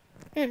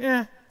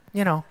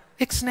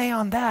 Ixnay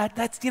on that.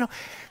 That's,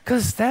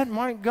 because that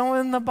might go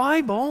in the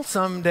Bible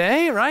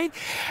someday, right?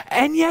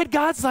 And yet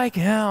God's like,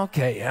 yeah,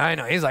 okay, yeah, I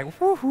know. He's like,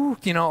 whoo,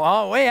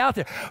 all the way out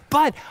there.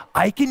 But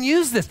I can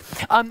use this.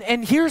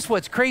 And here's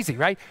what's crazy,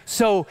 right?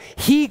 So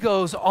he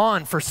goes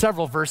on for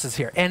several verses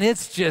here, and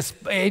it's just,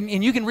 and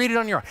you can read it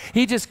on your own.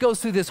 He just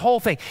goes through this whole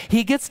thing.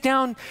 He gets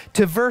down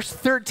to verse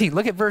 13.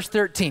 Look at verse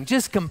 13,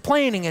 just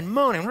complaining and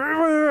moaning.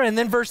 And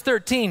then verse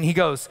 13, he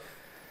goes,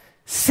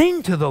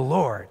 sing to the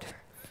Lord.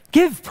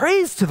 Give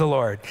praise to the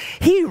Lord.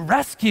 He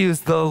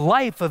rescues the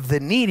life of the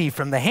needy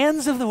from the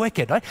hands of the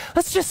wicked. Right?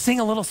 Let's just sing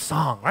a little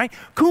song, right?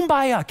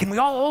 Kumbaya. Can we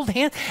all hold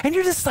hands? And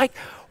you're just like,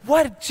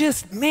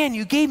 man,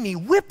 you gave me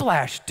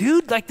whiplash,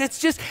 dude. Like that's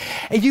just,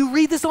 and you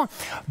read this song.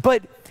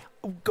 But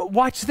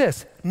watch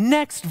this.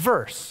 Next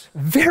verse,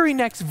 very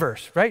next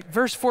verse, right?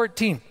 Verse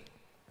 14.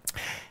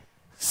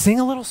 Sing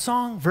a little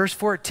song, verse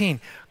 14.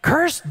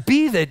 Cursed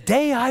be the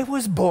day I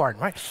was born,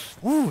 right?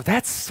 Ooh,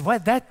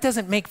 that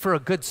doesn't make for a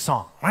good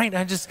song, right?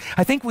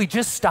 I think we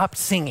just stopped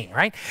singing,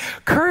 right?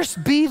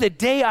 Cursed be the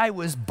day I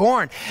was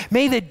born.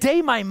 May the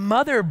day my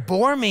mother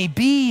bore me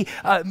be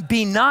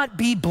not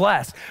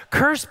blessed.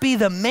 Cursed be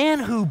the man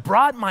who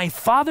brought my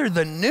father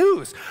the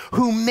news,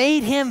 who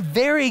made him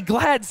very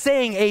glad,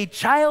 saying, a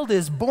child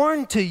is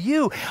born to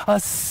you, a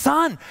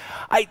son.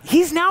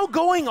 He's now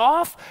going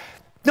off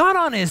not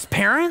on his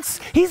parents.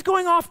 He's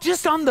going off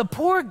just on the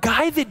poor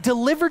guy that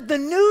delivered the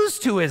news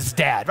to his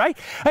dad, right?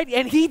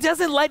 And he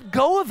doesn't let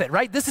go of it,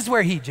 right? This is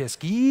where he just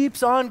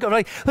keeps on going.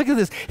 Right? Look at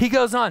this. He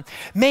goes on.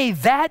 May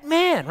that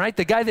man, right,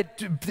 the guy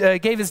that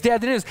gave his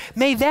dad the news,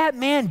 may that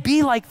man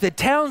be like the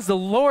towns the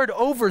Lord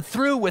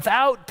overthrew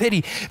without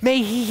pity.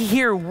 May he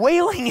hear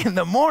wailing in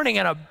the morning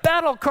and a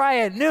battle cry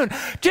at noon.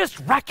 Just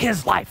wreck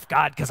his life,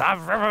 God, because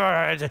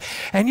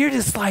and you're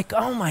just like,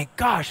 oh my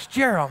gosh,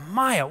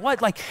 Jeremiah,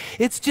 what? Like,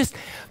 it's just...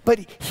 But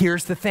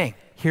here's the thing,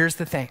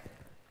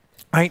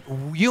 right?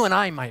 You and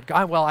I might,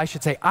 I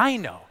should say, I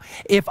know.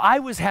 If I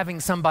was having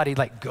somebody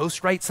like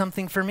ghostwrite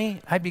something for me,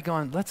 I'd be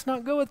going, let's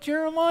not go with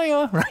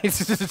Jeremiah, right?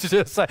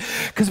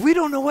 Because we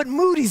don't know what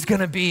mood he's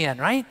going to be in,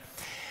 right?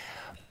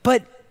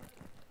 But,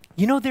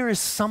 there is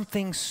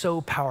something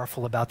so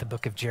powerful about the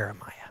book of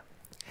Jeremiah.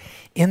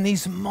 In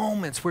these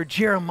moments where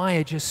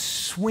Jeremiah just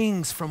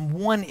swings from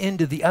one end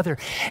to the other,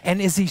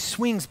 and as he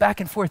swings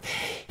back and forth,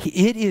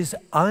 it is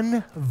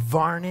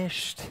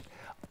unvarnished,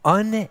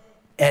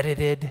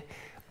 unedited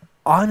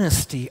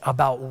honesty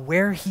about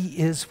where he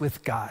is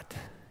with God.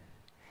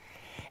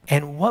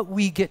 And what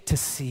we get to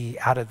see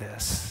out of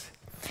this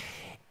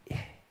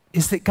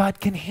is that God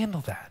can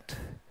handle that.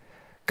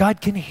 God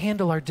can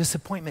handle our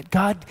disappointment.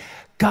 God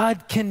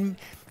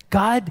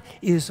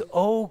is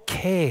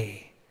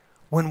okay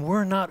when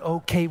we're not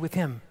okay with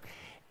him.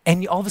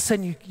 And all of a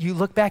sudden you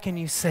look back and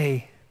you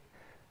say,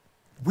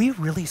 we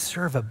really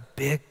serve a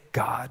big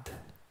God,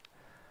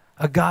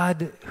 a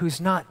God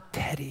who's not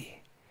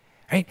petty,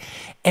 right?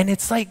 And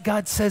it's like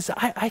God says,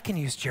 I can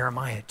use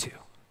Jeremiah too,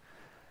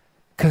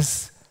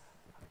 because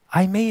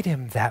I made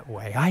him that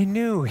way. I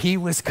knew he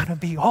was gonna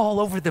be all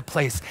over the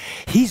place.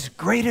 He's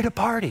great at a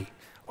party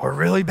or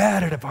really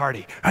bad at a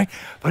party, right?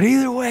 But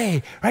either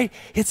way, right?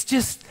 It's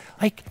just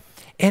like,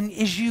 and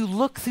as you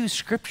look through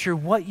Scripture,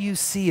 what you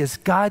see is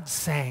God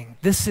saying,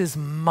 this is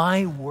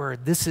my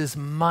word, this is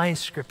my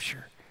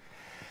Scripture.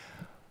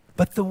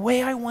 But the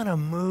way I want to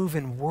move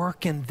and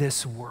work in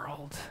this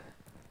world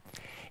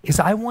is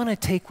I want to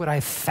take what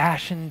I've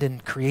fashioned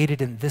and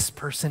created in this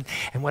person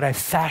and what I've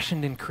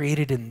fashioned and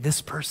created in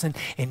this person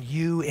and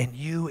you and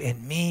you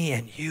and me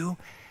and you.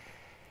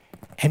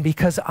 And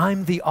because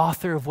I'm the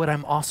author of what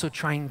I'm also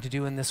trying to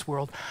do in this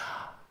world,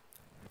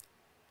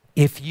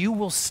 if you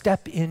will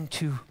step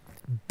into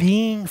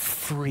being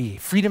free,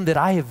 freedom that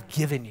I have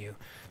given you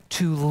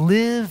to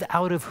live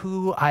out of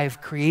who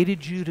I've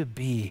created you to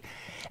be,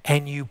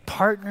 and you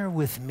partner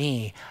with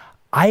me,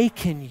 I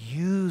can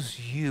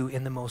use you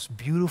in the most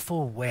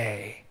beautiful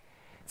way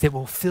that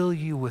will fill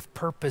you with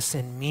purpose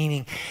and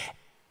meaning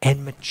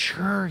and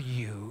mature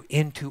you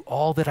into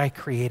all that I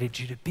created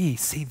you to be.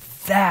 See,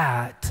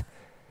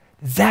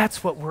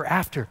 That's what we're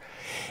after.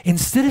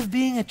 Instead of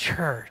being a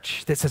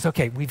church that says,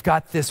 okay, we've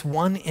got this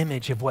one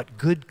image of what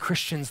good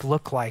Christians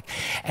look like,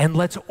 and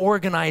let's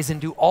organize and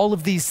do all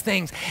of these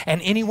things.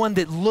 And anyone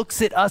that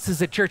looks at us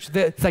as a church,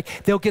 it's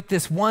like they'll get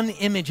this one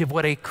image of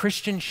what a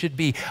Christian should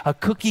be, a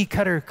cookie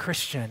cutter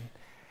Christian.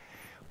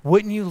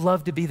 Wouldn't you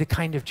love to be the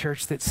kind of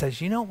church that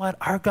says, you know what,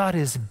 our God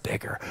is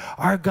bigger.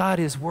 Our God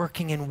is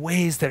working in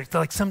ways that are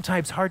like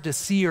sometimes hard to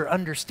see or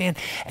understand,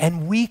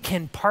 and we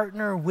can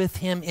partner with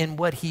him in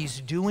what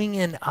he's doing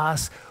in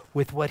us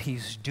with what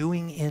he's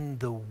doing in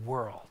the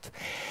world.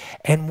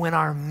 And when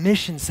our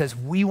mission says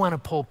we want to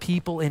pull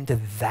people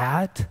into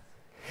that,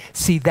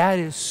 see, that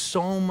is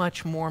so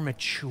much more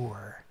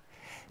mature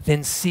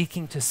than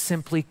seeking to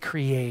simply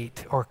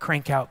create or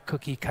crank out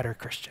cookie cutter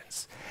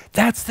Christians.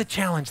 That's the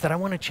challenge that I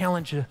want to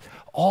challenge you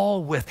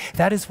all with.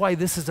 That is why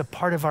this is a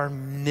part of our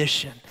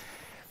mission,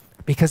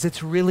 because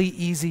it's really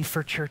easy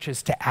for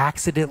churches to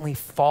accidentally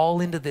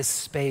fall into this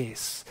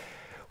space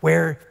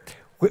where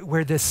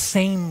the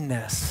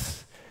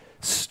sameness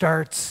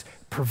starts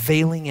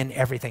prevailing in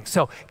everything.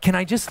 So can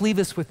I just leave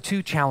us with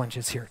two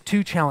challenges here,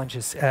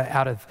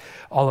 out of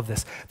all of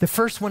this. The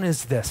first one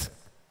is this.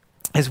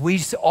 As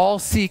we all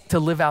seek to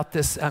live out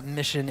this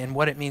mission and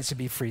what it means to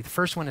be free, the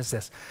first one is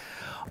this: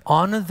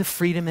 honor the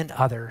freedom in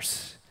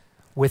others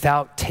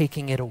without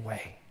taking it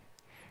away,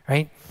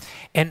 right?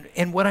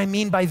 And what I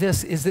mean by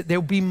this is that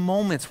there'll be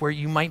moments where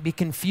you might be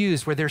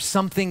confused, where there's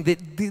something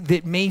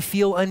that may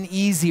feel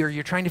uneasy or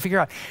you're trying to figure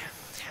out.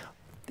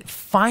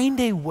 Find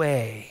a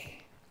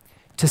way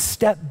to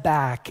step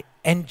back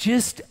and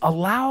just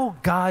allow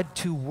God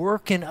to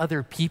work in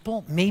other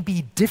people,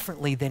 maybe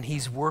differently than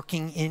he's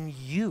working in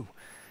you.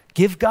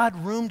 Give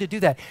God room to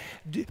do that.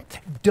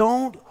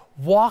 Don't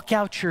walk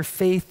out your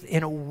faith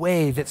in a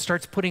way that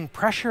starts putting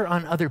pressure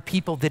on other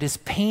people, that is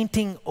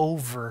painting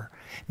over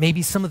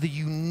maybe some of the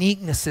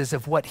uniquenesses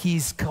of what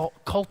he's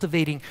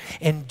cultivating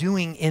and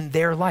doing in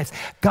their lives.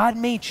 God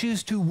may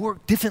choose to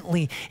work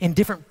differently in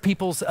different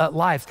people's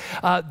lives.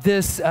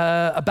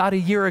 About a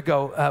year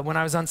ago, when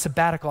I was on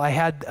sabbatical, I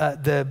had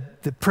the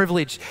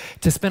privilege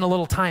to spend a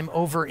little time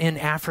over in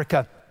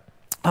Africa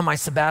on my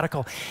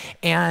sabbatical.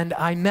 And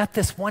I met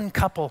this one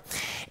couple,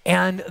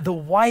 and the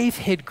wife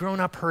had grown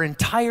up her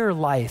entire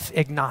life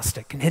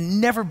agnostic and had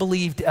never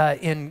believed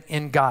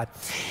in God.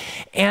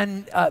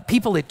 And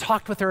people had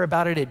talked with her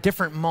about it at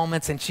different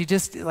moments, and she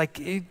just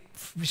kind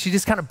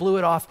of blew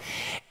it off.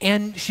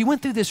 And she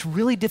went through this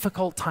really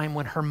difficult time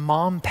when her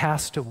mom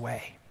passed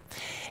away.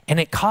 And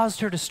it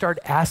caused her to start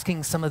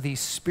asking some of these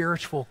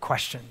spiritual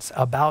questions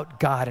about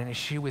God. And as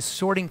she was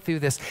sorting through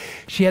this,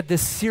 she had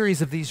this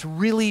series of these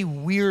really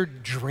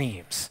weird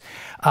dreams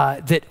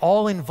that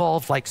all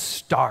involved like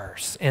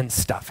stars and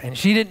stuff. And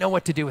she didn't know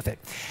what to do with it.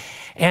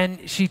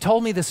 And she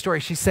told me this story.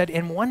 She said,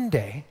 in one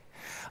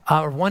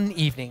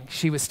evening,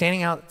 she was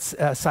standing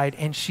outside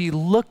and she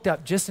looked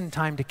up just in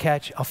time to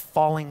catch a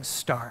falling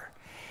star.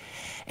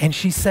 And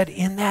she said,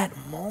 in that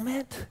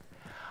moment,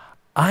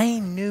 I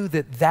knew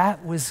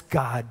that was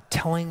God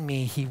telling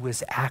me he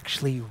was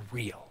actually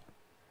real.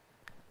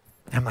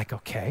 I'm like,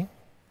 okay.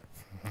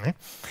 Mm-hmm.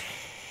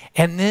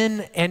 And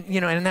then,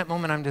 in that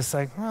moment, I'm just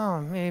like, well,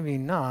 maybe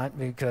not,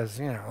 because,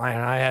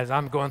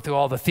 I'm going through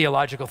all the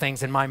theological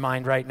things in my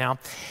mind right now.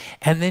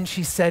 And then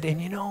she said,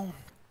 and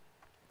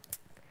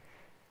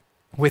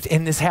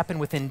this happened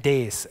within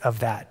days of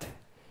that,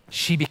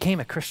 she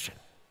became a Christian.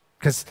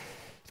 Because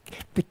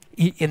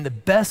in the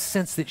best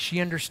sense that she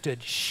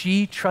understood,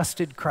 she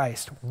trusted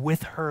Christ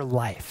with her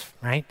life,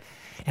 right?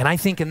 And I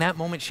think in that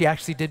moment, she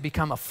actually did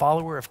become a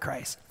follower of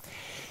Christ.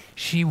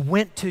 She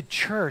went to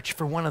church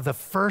for one of the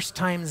first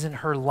times in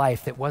her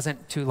life that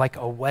wasn't to like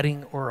a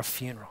wedding or a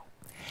funeral,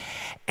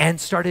 and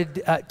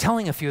started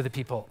telling a few of the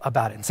people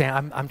about it and saying,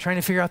 I'm trying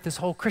to figure out this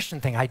whole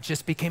Christian thing. I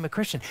just became a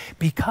Christian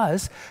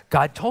because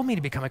God told me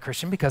to become a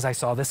Christian because I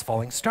saw this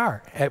falling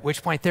star. At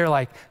which point they're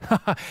like,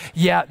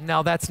 yeah,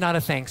 no, that's not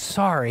a thing.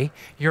 Sorry,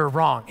 you're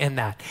wrong in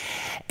that.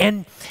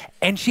 And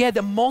she had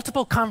the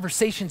multiple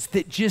conversations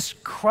that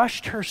just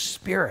crushed her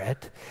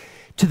spirit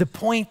to the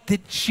point that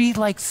she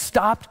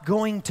stopped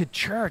going to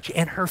church,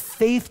 and her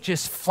faith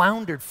just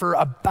floundered for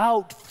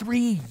about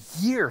 3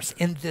 years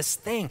in this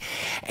thing.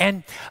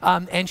 And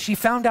she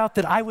found out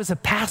that I was a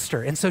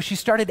pastor, and so she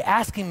started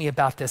asking me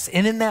about this.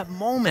 And in that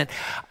moment,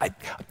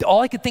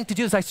 all I could think to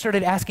do is I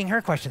started asking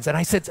her questions. And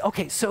I said,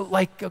 okay, so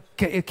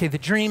the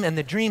dream and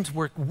the dreams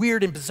were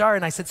weird and bizarre.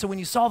 And I said, so when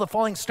you saw the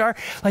falling star,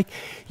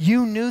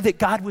 you knew that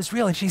God was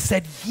real? And she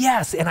said,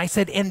 yes. And I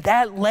said, and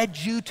that led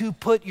you to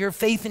put your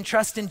faith and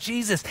trust in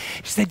Jesus?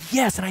 She said,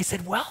 yes. And I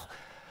said, well,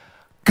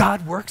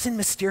 God works in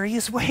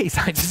mysterious ways.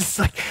 I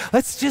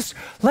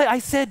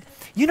said,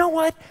 you know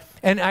what?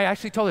 And I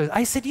actually told her,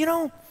 I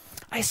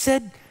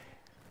said,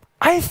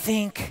 I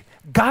think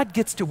God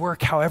gets to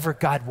work however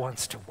God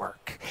wants to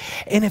work.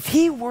 And if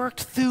he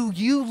worked through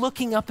you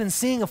looking up and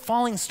seeing a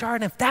falling star,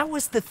 and if that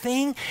was the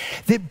thing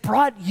that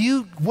brought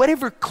you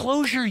whatever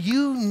closure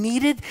you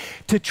needed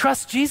to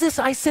trust Jesus,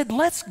 I said,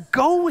 let's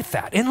go with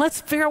that. And let's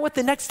figure out what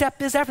the next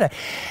step is after that.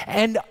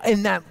 And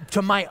in that,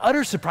 to my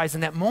utter surprise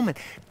in that moment,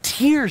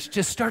 tears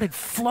just started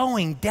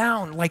flowing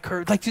down like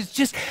it's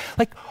just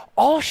like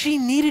all she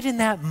needed in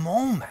that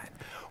moment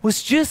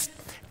was just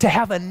to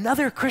have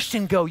another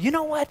Christian go, you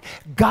know what?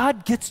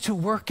 God gets to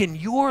work in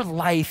your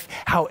life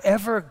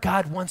however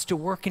God wants to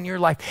work in your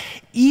life,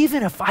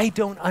 even if I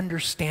don't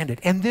understand it.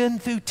 And then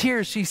through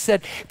tears, she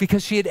said,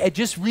 because she had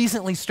just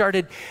recently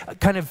started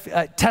kind of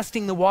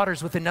testing the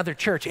waters with another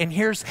church. And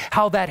here's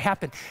how that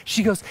happened.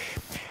 She goes,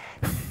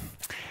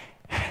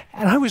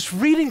 and I was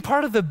reading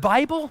part of the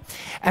Bible,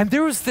 and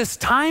there was this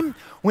time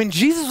when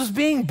Jesus was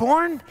being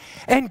born,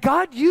 and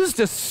God used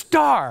a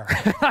star.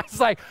 I was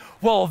like,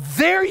 well,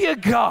 there you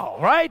go,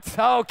 right?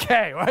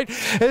 Okay, right?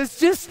 It's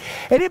just,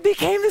 and it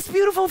became this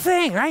beautiful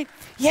thing, right?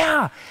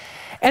 Yeah.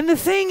 And the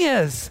thing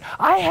is,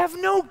 I have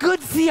no good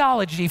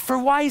theology for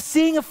why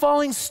seeing a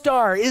falling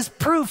star is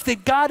proof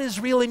that God is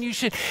real and you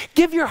should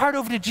give your heart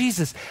over to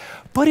Jesus.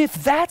 But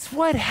if that's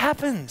what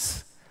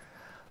happens,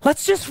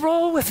 let's just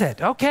roll with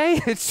it, okay?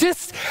 It's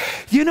just,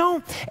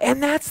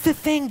 and that's the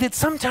thing that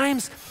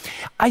sometimes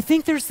I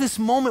think there's this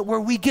moment where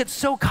we get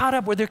so caught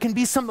up where there can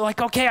be something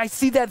like, okay, I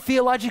see that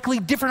theologically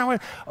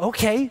different.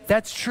 Okay,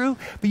 that's true.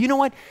 But you know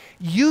what?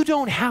 You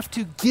don't have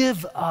to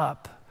give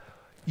up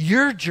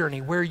your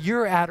journey where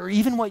you're at or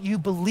even what you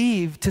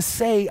believe to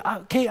say,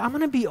 okay, I'm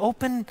going to be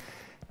open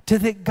to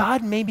that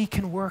God maybe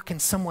can work in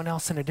someone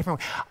else in a different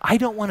way. I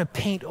don't want to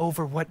paint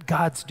over what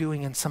God's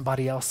doing in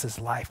somebody else's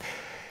life.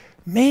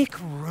 Make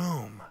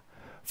room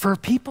for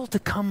people to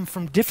come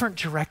from different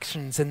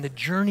directions and the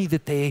journey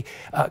that they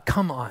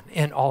come on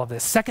in all of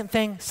this. Second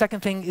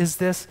thing is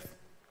this: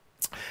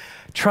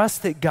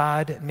 trust that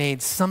God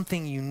made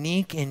something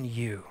unique in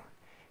you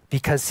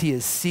because he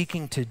is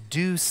seeking to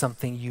do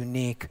something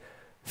unique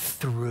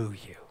through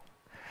you.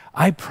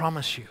 I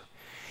promise you,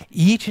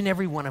 each and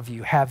every one of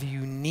you have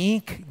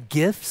unique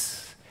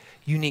gifts,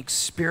 unique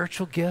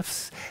spiritual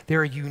gifts.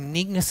 There are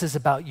uniquenesses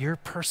about your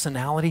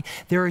personality.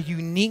 There are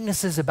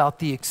uniquenesses about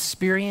the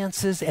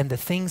experiences and the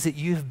things that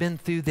you've been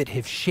through that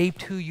have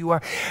shaped who you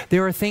are.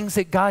 There are things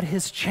that God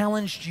has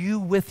challenged you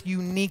with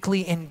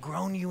uniquely and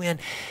grown you in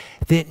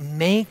that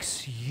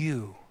makes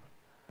you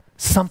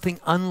something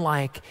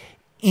unlike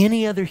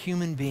any other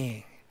human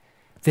being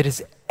that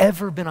has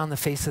ever been on the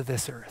face of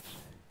this earth.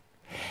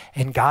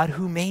 And God,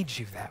 who made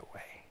you that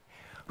way,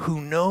 who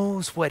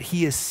knows what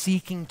he is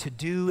seeking to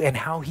do and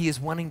how he is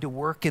wanting to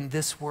work in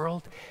this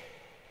world,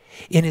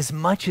 in as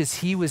much as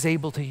he was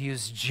able to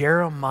use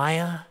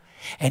Jeremiah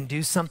and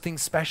do something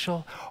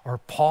special, or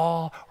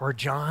Paul or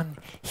John,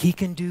 he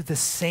can do the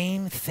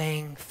same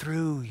thing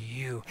through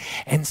you.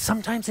 And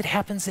sometimes it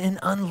happens in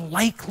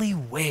unlikely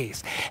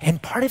ways.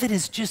 And part of it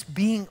is just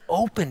being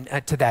open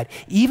to that,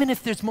 even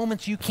if there's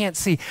moments you can't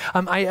see.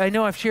 I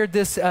know I've shared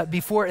this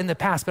before in the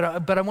past,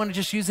 but I want to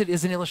just use it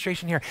as an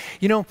illustration here.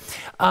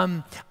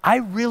 I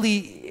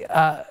really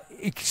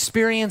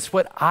experienced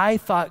what I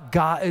thought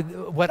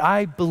what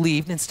I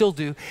believed and still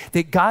do,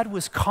 that God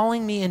was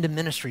calling me into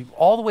ministry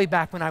all the way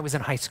back when I was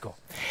in high school.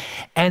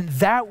 And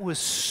that was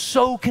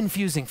so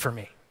confusing for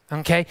me,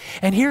 okay?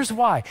 And here's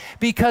why.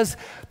 Because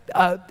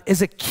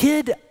as a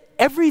kid,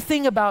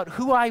 everything about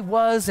who I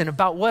was and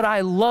about what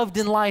I loved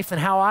in life and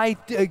how I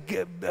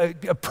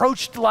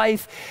approached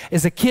life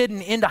as a kid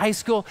and into high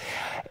school,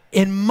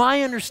 in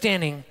my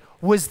understanding,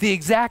 was the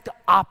exact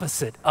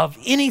opposite of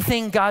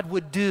anything God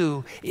would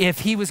do if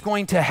he was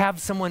going to have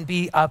someone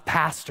be a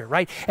pastor,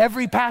 right?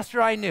 Every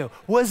pastor I knew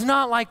was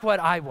not like what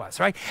I was,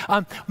 right?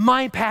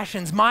 My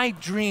passions, my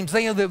dreams,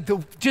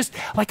 just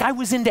like I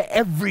was into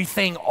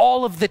everything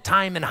all of the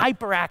time and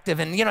hyperactive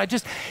and,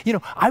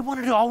 I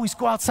wanted to always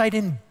go outside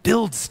and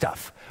build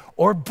stuff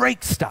or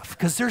break stuff,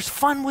 because there's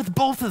fun with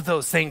both of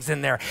those things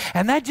in there.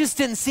 And that just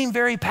didn't seem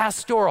very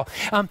pastoral.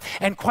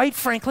 And quite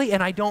frankly,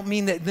 and I don't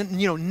mean that,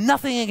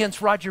 nothing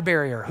against Roger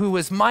Barrier, who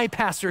was my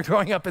pastor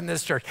growing up in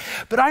this church.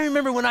 But I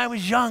remember when I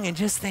was young and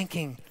just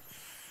thinking,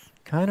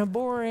 kind of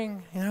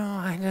boring,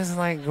 I'm just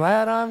like,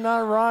 glad I'm not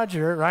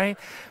Roger, right?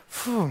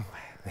 Phew,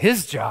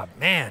 his job,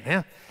 man,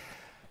 yeah.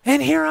 And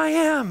here I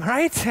am,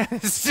 right?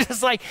 It's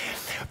just like,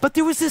 but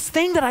there was this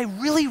thing that I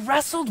really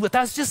wrestled with.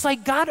 I was just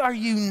like, God, are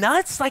you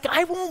nuts? Like,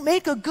 I won't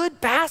make a good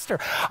pastor.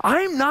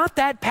 I'm not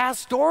that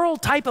pastoral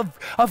type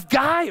of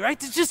guy, right?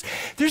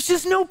 There's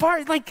just no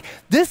part, like,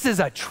 this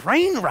is a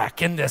train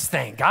wreck in this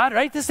thing, God,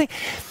 right? This thing.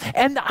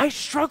 And I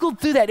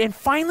struggled through that. And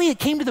finally it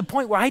came to the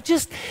point where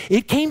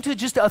it came to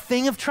just a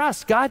thing of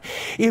trust. God,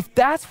 if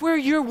that's where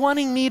you're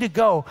wanting me to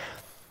go,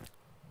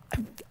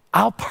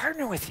 I'll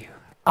partner with you.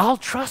 I'll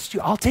trust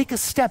you. I'll take a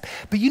step.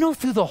 But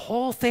through the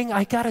whole thing,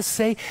 I got to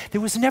say,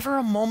 there was never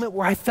a moment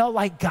where I felt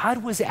like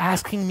God was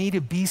asking me to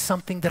be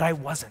something that I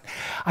wasn't.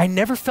 I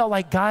never felt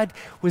like God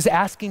was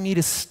asking me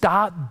to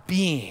stop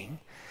being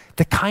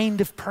the kind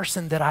of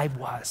person that I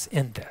was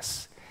in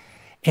this.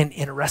 And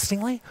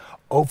interestingly,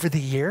 over the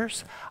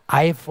years,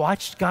 I've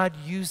watched God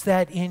use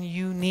that in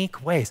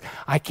unique ways.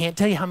 I can't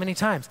tell you how many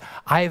times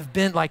I've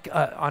been like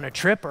on a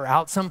trip or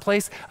out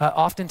someplace,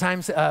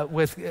 oftentimes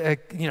with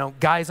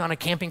guys on a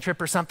camping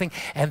trip or something,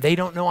 and they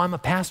don't know I'm a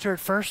pastor at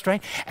first,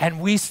 right?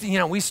 And we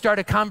start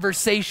a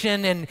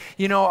conversation, and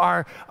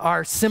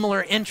our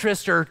similar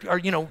interest or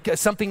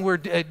something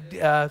we're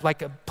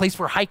like a place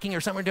we're hiking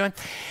or something we're doing,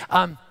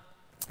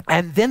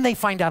 and then they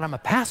find out I'm a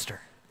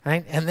pastor,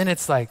 right? And then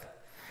it's like,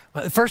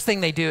 well, the first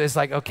thing they do is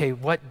like, okay,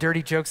 what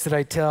dirty jokes did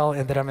I tell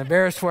and that I'm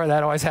embarrassed for?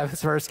 That always happens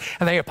first.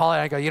 And they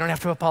apologize. I go, you don't have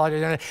to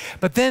apologize.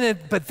 But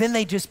then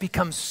they just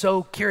become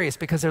so curious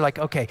because they're like,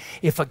 okay,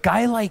 if a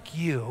guy like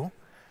you,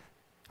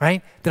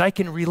 right, that I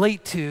can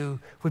relate to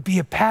would be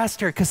a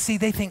pastor, because see,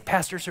 they think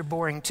pastors are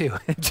boring too,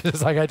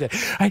 just like I did.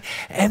 Right?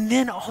 And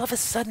then all of a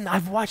sudden,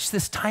 I've watched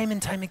this time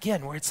and time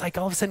again, where it's like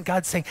all of a sudden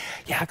God's saying,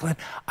 yeah, Glenn,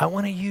 I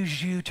want to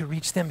use you to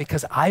reach them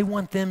because I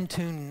want them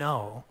to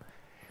know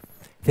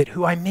that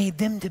who I made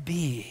them to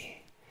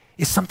be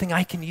is something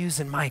I can use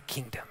in my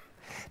kingdom.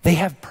 They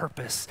have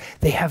purpose,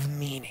 they have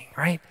meaning,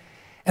 right?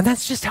 And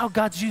that's just how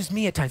God's used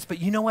me at times. But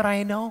you know what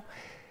I know?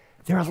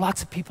 There are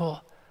lots of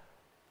people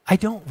I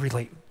don't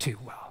relate to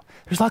well.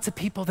 There's lots of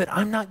people that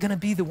I'm not gonna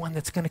be the one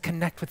that's gonna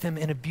connect with them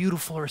in a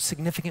beautiful or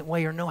significant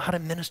way or know how to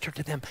minister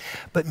to them,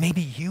 but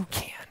maybe you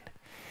can.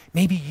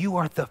 Maybe you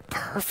are the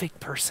perfect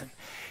person.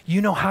 You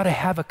know how to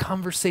have a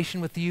conversation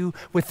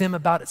with them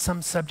about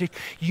some subject.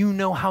 You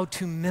know how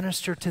to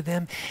minister to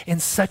them in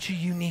such a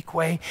unique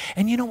way.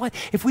 And you know what?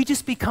 If we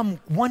just become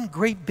one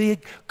great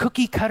big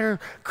cookie cutter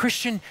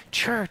Christian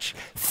church,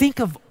 think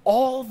of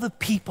all the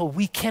people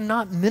we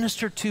cannot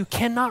minister to,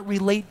 cannot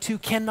relate to,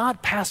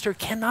 cannot pastor,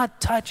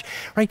 cannot touch,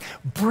 right?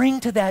 Bring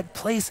to that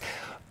place.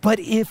 But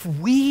if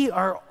we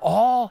are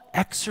all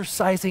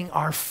exercising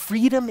our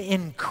freedom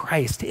in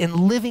Christ and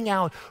living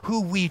out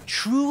who we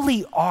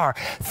truly are,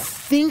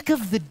 think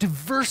of the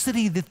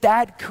diversity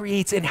that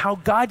creates and how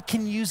God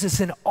can use us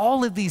in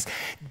all of these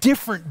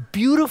different,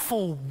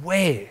 beautiful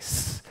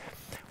ways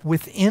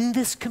within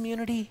this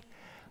community,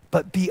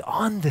 but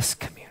beyond this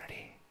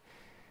community.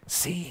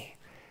 See,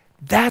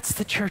 that's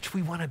the church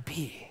we want to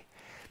be.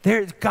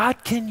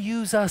 God can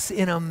use us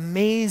in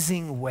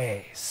amazing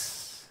ways.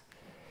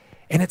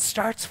 And it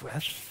starts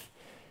with,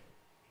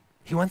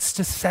 he wants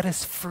to set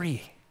us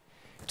free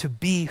to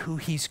be who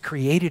he's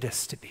created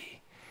us to be,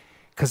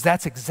 because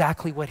that's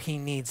exactly what he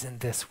needs in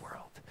this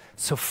world.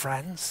 So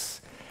friends,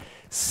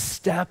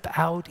 step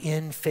out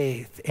in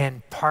faith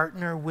and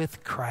partner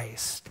with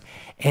Christ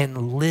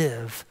and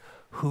live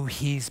who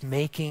he's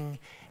making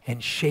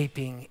and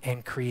shaping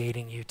and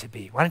creating you to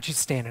be. Why don't you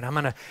stand, and I'm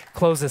gonna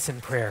close this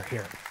in prayer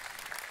here.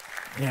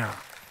 Yeah.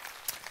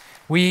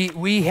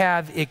 We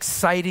have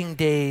exciting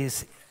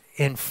days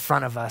in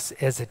front of us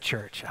as a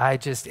church.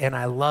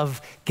 I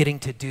love getting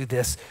to do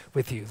this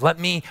with you. Let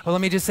me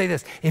just say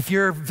this. If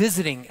you're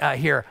visiting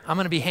here, I'm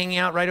going to be hanging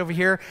out right over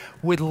here.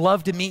 Would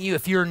love to meet you.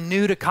 If you're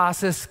new to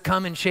Casas,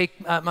 come and shake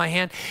my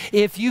hand.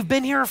 If you've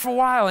been here for a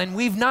while and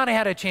we've not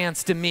had a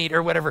chance to meet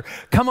or whatever,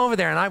 come over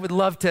there and I would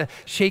love to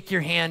shake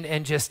your hand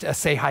and just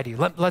say hi to you.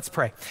 Let's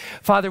pray.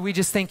 Father, we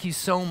just thank you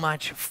so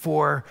much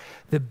for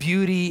the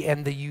beauty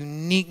and the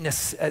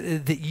uniqueness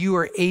that you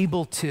are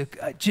able to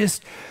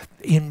just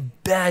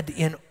embed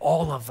in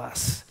all of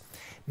us.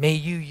 May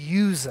you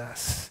use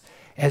us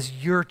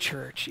as your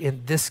church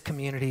in this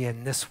community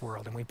and this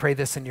world. And we pray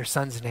this in your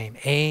son's name.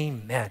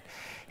 Amen.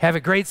 Have a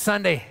great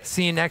Sunday.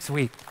 See you next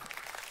week.